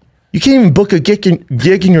 You can't even book a gig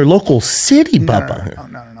in your local city, Bubba.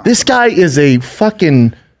 No. This guy is a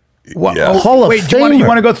fucking What, Yeah. Hall of wait, do you Famer.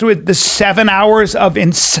 want to go through it, the 7 hours of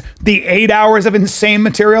the 8 hours of insane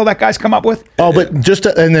material that guy's come up with? Oh, but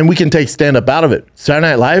and then we can take stand up out of it. Saturday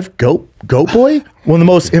Night Live, Goat Boy, one of the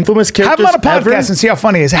most infamous Have characters him on a podcast ever. and see how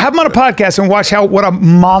funny he is. Have him on a podcast and watch what a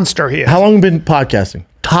monster he is. How long have you been podcasting?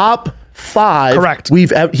 Top 5. Correct.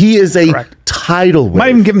 He is a Correct. title winner. Might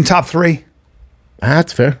even give him top 3.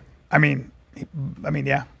 That's fair. I mean,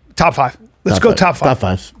 yeah, top 5. Let's go top 5. Top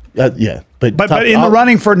 5. Yeah, but But in the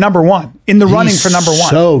running for number 1. In the running for number 1.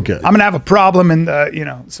 so good. I'm gonna have a problem in the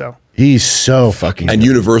so. He's so fucking and good.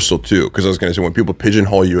 universal too. Because I was going to say, when people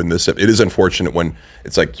pigeonhole you in this, it is unfortunate when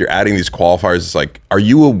it's like you're adding these qualifiers. It's like, are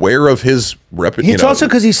you aware of his reputation? It's also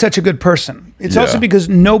because he's such a good person. It's also because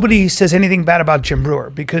nobody says anything bad about Jim Brewer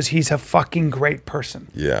because he's a fucking great person.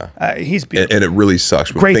 Yeah. He's and it really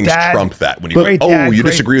sucks when Great things dad. trump that. When you're like, Great dad, you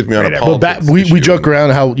great- disagree with me on a great politics we issue. joke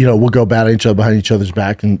around how we'll go bad at each other behind each other's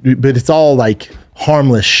back, but it's all like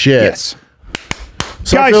harmless shit. Yes.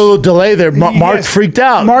 So Guys, after a little delay there, Mark yes. freaked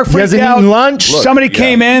out. Mark he freaked hasn't out. eaten lunch. Somebody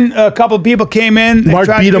came in. A couple of people came in. They Mark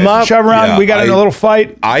tried beat to him up. Shove around. Yeah, we got in a little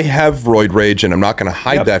fight. I have roid rage, and I'm not going to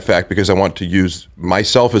hide that fact because I want to use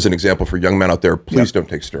myself as an example for young men out there. Please don't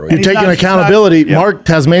take steroids. You're he's taking not- he's accountability. not- Mark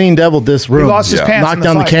Tasmanian deviled this room. lost his pants in Knocked the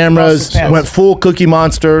down the fight. cameras. Lost his pants. Went full Cookie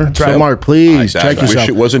Monster. So right. Mark, please I check wish yourself.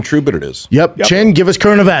 it wasn't true, but it is. Yep. Chin, give us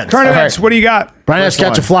current events. Current events. What do you got? Brian has to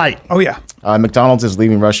catch a one. flight. Oh yeah. McDonald's is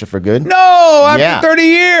leaving Russia for good. No, after Yeah. 30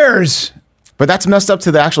 years. But that's messed up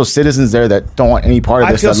to the actual citizens there that don't want any part of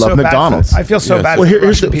I this, feel that love so bad. McDonald's. I feel so bad. Well, for here's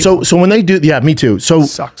Russian the, people. so when they do, yeah, me too. So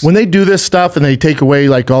Sucks. when they do this stuff and they take away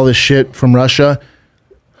like all this shit from Russia,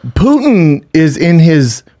 Putin is in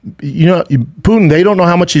his, Putin. They don't know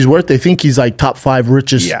how much he's worth. They think he's like top 5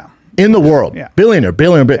 richest Yeah. in the world, Yeah. billionaire.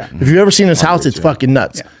 If you've ever seen his house, it's fucking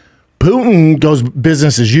nuts. Yeah. Putin goes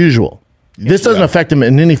business as usual. This doesn't affect him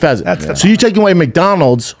in any facet. That's the So you taking away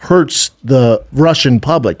McDonald's hurts the Russian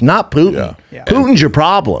public, not Putin. Yeah. Yeah. Putin's your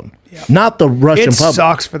problem, not the Russian It public.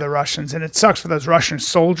 sucks for the Russians, and it sucks for those Russian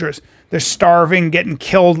soldiers. They're starving, getting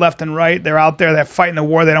killed left and right. They're out there. They're fighting a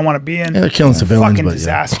war they don't want to be in. Yeah, they're killing civilians, Fucking but yeah.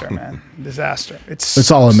 disaster, man. Disaster. It's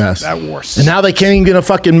all a mess. That worse. And now they can't even get a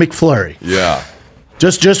fucking McFlurry. Yeah.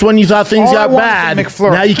 Just when you thought things All I got want is bad, a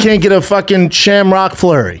McFlurry. now you can't get a fucking Shamrock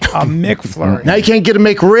Flurry. A McFlurry. Now you can't get a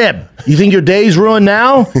McRib. You think your day's ruined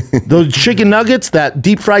now? Those chicken nuggets, that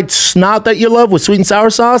deep fried snot that you love with sweet and sour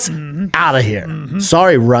sauce, out of here.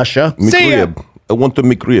 Sorry, Russia. See ya. McRib. I want the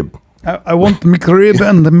McRib. I want the McRib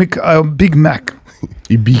and the Big Mac.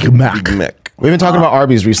 You Big Mac. Big Mac. We've been talking about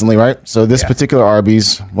Arby's recently, right? So this particular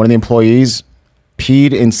Arby's, one of the employees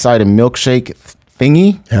peed inside a milkshake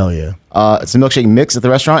thingy. Hell yeah. It's a milkshake mix at the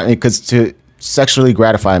restaurant because to sexually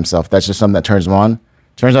gratify himself. That's just something that turns him on.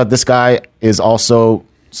 Turns out this guy is also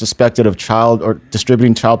suspected of child or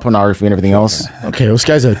distributing child pornography and everything else. Okay, this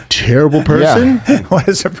guy's a terrible person. Yeah. What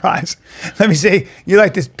a surprise. Let me say, you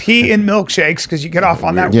like this pee in milkshakes because you get off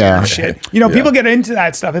on that Yeah. weird shit. People get into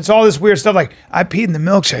that stuff. It's all this weird stuff like, I peed in the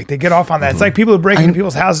milkshake. They get off on that. It's like people who break into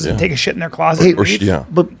people's houses and take a shit in their closet. Or yeah.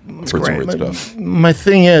 But Heard some great. weird stuff. my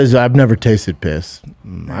thing is, I've never tasted piss.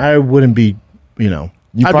 I wouldn't be,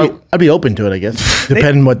 I'd be open to it, I guess,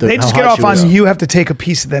 depending what the. They just how get hot off she was. on you have to take a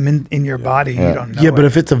piece of them in your body. You don't know. Yeah, but it.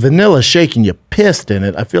 if it's a vanilla shake and you pissed in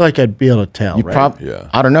it, I feel like I'd be able to tell. You right? Yeah.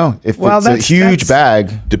 I don't know. If Well, it's a that's- huge that's-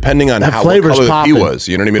 bag, Depending on That how flavor's color the pee popping. was,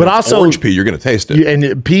 you know what I mean? But If it's also- orange pee, you're going to taste it.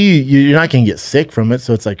 You're not going to get sick from it.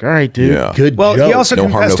 So it's like, all right, dude, Yeah. good Well, joke. he also No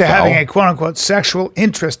harm, confessed no to having foul. a quote unquote sexual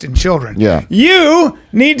interest in children. Yeah. You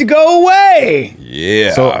need to go away.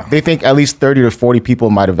 Yeah. so they think at least 30 to 40 people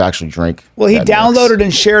might have actually drank. Well, he that mix. downloaded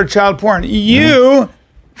and shared child porn. You,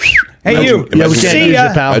 hey, you. Yeah, we can't See use ya.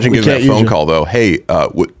 your pal. Imagine We getting can't that use phone your- call though. Hey,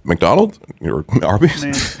 what, McDonald's or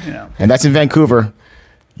Arby's? And that's in Vancouver.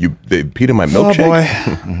 They peed in my Oh milkshake.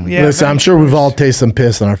 boy. Yeah. Listen, I'm sure we've all tasted some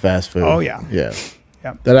piss in our fast food. Oh, yeah. Yeah.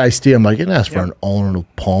 Yeah. That iced tea, I'm like, didn't ask for an Arnold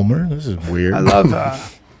Palmer. This is weird. I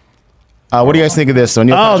love. What do you guys think of this? So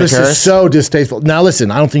Neil Oh, Patrick this Harris. is so distasteful. Now, listen,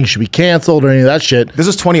 I don't think you should be canceled or any of that shit. This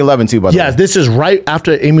is 2011 too, by the Yeah, way. this is right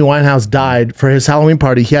after Amy Winehouse died. For his Halloween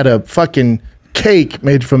party, he had a fucking cake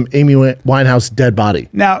made from Amy Winehouse dead body.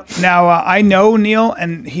 Now, I know Neil,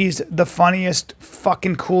 and he's the funniest,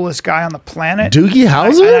 fucking coolest guy on the planet. Doogie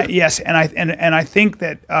Howser? Yes, and I think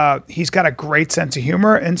that he's got a great sense of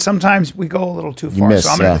humor, and sometimes we go a little too far. miss,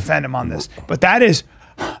 so I'm going to yeah. defend him on this. But that is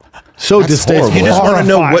So distasteful. You just want to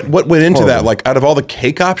know Horrifying. what went into that. Horrible. Like, out of all the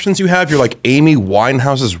cake options you have, you're like Amy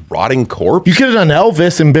Winehouse's rotting corpse. You could have done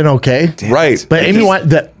Elvis and been okay. Right. But Amy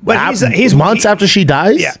But he's months after she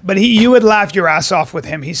dies? yeah. But you would laugh your ass off with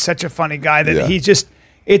him. He's such a funny guy that Yeah. he just.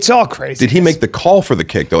 It's all crazy. Did he make the call for the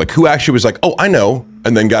cake though? Like, who actually was like, "Oh, I know,"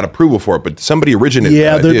 and then got approval for it? But somebody originated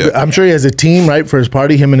Yeah, that idea. I'm sure he has a team, right, for his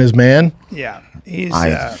party, him and his man. Yeah, he's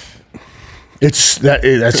That's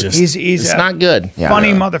just he's it's a not good.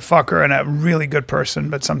 funny motherfucker and a really good person.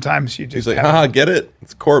 But sometimes you just He's like, have- haha, get it?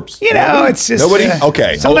 It's a corpse. you know, it's just nobody.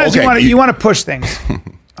 Okay. Sometimes okay. you want to push things.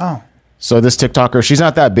 So this TikToker, she's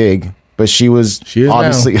not that big, but she is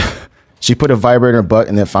obviously she put a vibrator in her butt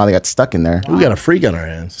and then finally got stuck in there. We got a freak on our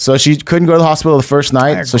hands. So she couldn't go to the hospital the first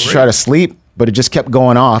night. So she agree. tried to sleep, but it just kept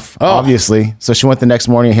going off, obviously. So she went the next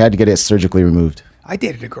morning and had to get it surgically removed. I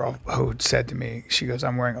dated a girl who said to me, she goes,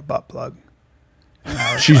 "I'm wearing a butt plug."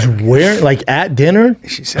 She's wearing, like, at dinner?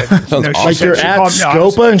 She said, like you're at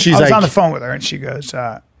Scopa, and she's I was like, on the phone with her, and she goes,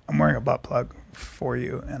 "I'm wearing a butt plug for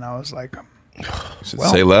you," and I was like,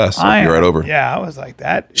 say less. You're right over. Yeah, I was like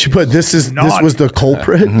that. She put this was the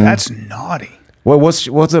culprit. That's naughty.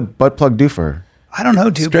 What's a butt plug do for her? I don't know,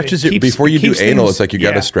 dude. Stretches it before you do anal. It's like you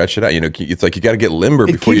got to stretch it out. You know, it's like you got to get limber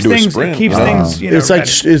before you do a sprint. It keeps things. You know, it's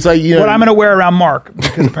like you know what I'm going to wear around Mark,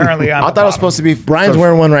 because apparently I thought it was supposed to be. Brian's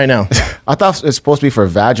wearing one right now. I thought it's supposed to be for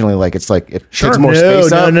vaginally. Like it's like it takes more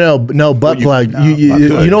space out. No, butt plug.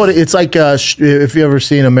 You know what? It's like if you ever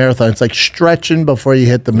seen a marathon, it's like stretching before you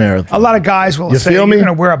hit the marathon. A lot of guys will say you're going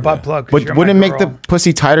to wear a butt plug. But wouldn't it make the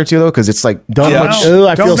pussy tighter too, though? Because it's like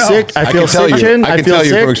I feel sick. I feel sick. I feel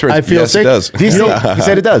sick. I feel sick. He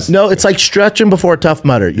said it does. No, it's like stretching before Tough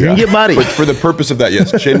Mudder. You're going to get muddy. But for the purpose of that,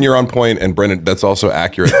 yes, Chin, you're on point, and Brendan, that's also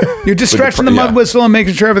accurate. You're just stretching the mud whistle and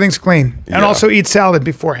making sure everything's clean. And also eat salad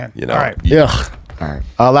beforehand. You know, all right. Yeah. All right.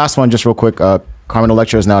 Last one, just real quick. Carmen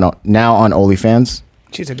Electra is now on OnlyFans.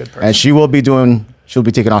 She's a good person. And she'll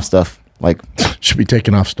be taking off stuff. Like she'll be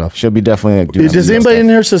taking off stuff. She'll be definitely doing Does anybody in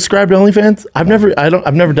here subscribe to OnlyFans? I've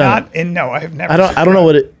never done it. No, I've never. I don't know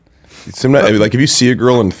what it. Sometimes, like if you see a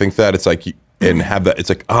girl and think that, it's like and have that, it's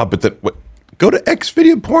like but that what. Go to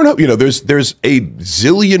Xvideo Pornhub. You know, there's a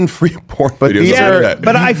zillion free porn videos on the internet.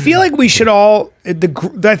 But I feel like we should all.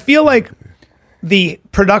 I feel like the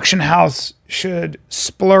production house should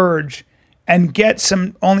splurge and get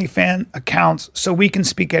some OnlyFans accounts so we can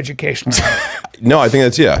speak educationally. No, I think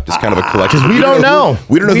that's just kind of a collection. Because we don't know.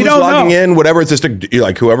 We don't know who's logging in. Whatever, it's just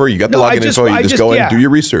like whoever you got the login info. You just go in, do your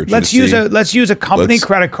research. Let's use a company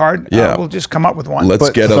credit card. Yeah, we'll just come up with one. Let's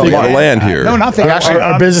get a lay of land here. No, nothing.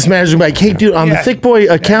 Our business manager like, hey, dude, on the Thick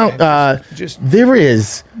Boy account, there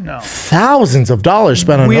is thousands of dollars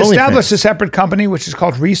spent on OnlyFans. We established a separate company which is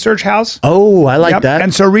called Research House. Oh, I like that.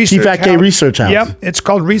 And so Research House. Yep, it's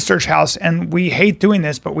called Research House, and we hate doing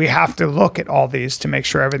this, but we have to look at all these to make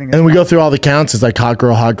sure everything is. And we go through all the counts. It's like hot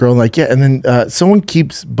girl, like and then someone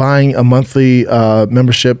keeps buying a monthly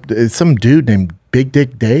membership. It's some dude named Big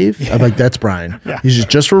Dick Dave. I'm like, that's Brian. He's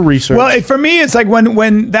just for research. Well, for me, it's like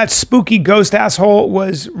when that spooky ghost asshole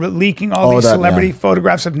was leaking all these celebrity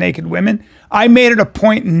photographs of naked women. I made it a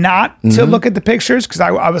point not to look at the pictures because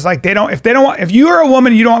I was like, if you're a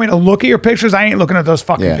woman, you don't want me to look at your pictures. I ain't looking at those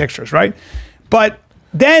fucking pictures, right? But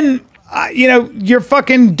then. You're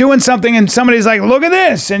fucking doing something and somebody's like, look at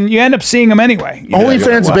this. And you end up seeing them anyway.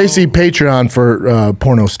 OnlyFans is basically Patreon for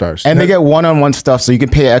porno stars. And they get one-on-one stuff, so you can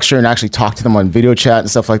pay extra and actually talk to them on video chat and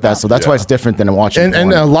stuff like that. So that's why it's different than watching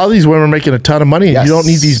porn. And a lot of these women are making a ton of money. Yes. You don't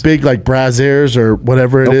need these big like brassieres or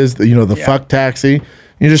whatever it is, the fuck taxi.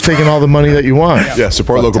 You're just taking all the money that you want. Yeah,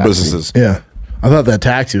 support local businesses. Yeah. I thought that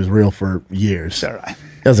taxi was real for years. So I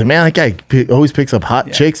was like, man, that guy always picks up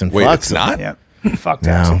hot chicks and fucks. It's not? Yeah. Fuck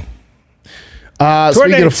taxi. No.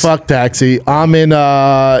 Speaking of fuck taxi, I'm in.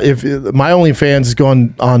 If my OnlyFans is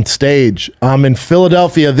going on stage, I'm in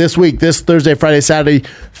Philadelphia this week. This Thursday, Friday, Saturday.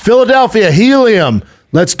 Philadelphia Helium.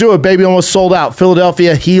 Let's do it, baby. Almost sold out.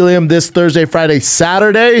 Philadelphia Helium this Thursday, Friday,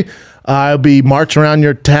 Saturday. I'll be marching around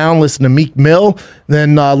your town, listening to Meek Mill.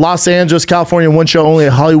 Then Los Angeles, California, one show only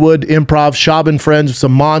at Hollywood Improv, Schaub and Friends with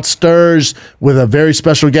some monsters with a very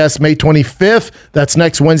special guest, May 25th. That's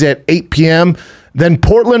next Wednesday at 8 p.m. Then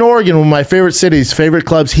Portland, Oregon, one of my favorite cities, favorite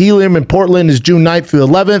clubs. Helium in Portland is June 9th through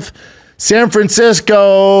 11th. San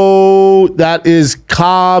Francisco, that is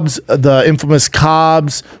Cobb's, the infamous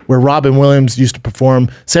Cobb's, where Robin Williams used to perform.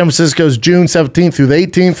 San Francisco's June 17th through the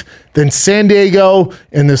 18th. Then San Diego,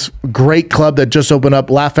 in this great club that just opened up,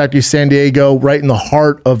 Laugh Factory San Diego, right in the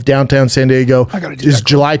heart of downtown San Diego, is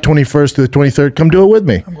July 21st through the 23rd. Come do it with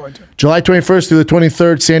me. I'm going to. July 21st through the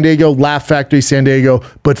 23rd, San Diego, Laugh Factory San Diego.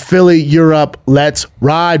 But Philly, you're up. Let's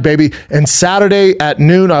ride, baby. And Saturday at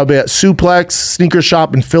noon, I'll be at Suplex Sneaker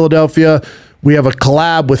Shop in Philadelphia. We have a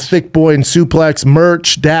collab with Thick Boy and Suplex,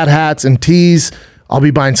 merch, dad hats, and tees. I'll be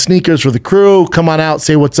buying sneakers for the crew. Come on out,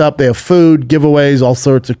 say what's up. They have food, giveaways, all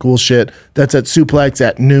sorts of cool shit. That's at Suplex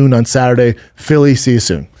at noon on Saturday. Philly, see you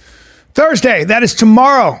soon. Thursday, that is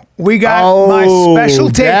tomorrow. We got my special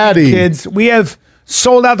ticket, kids. We have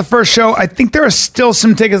sold out the first show. I think there are still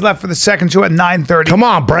some tickets left for the second show at 9:30. Come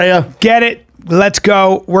on, Brea. Get it. Let's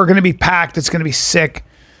go. We're going to be packed. It's going to be sick.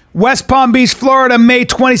 West Palm Beach, Florida, May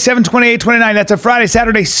 27, 28, 29. That's a Friday,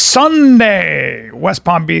 Saturday, Sunday. West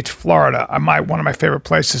Palm Beach, Florida. One of my favorite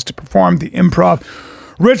places to perform, the Improv.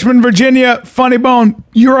 Richmond, Virginia, Funny Bone,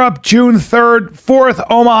 Europe, June 3rd. 4th,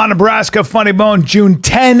 Omaha, Nebraska, Funny Bone, June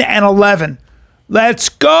 10 and 11. Let's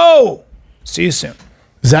go. See you soon.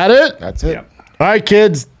 Is that it? That's it. Yep. All right,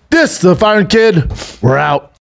 kids. This is the Firing Kid. We're out.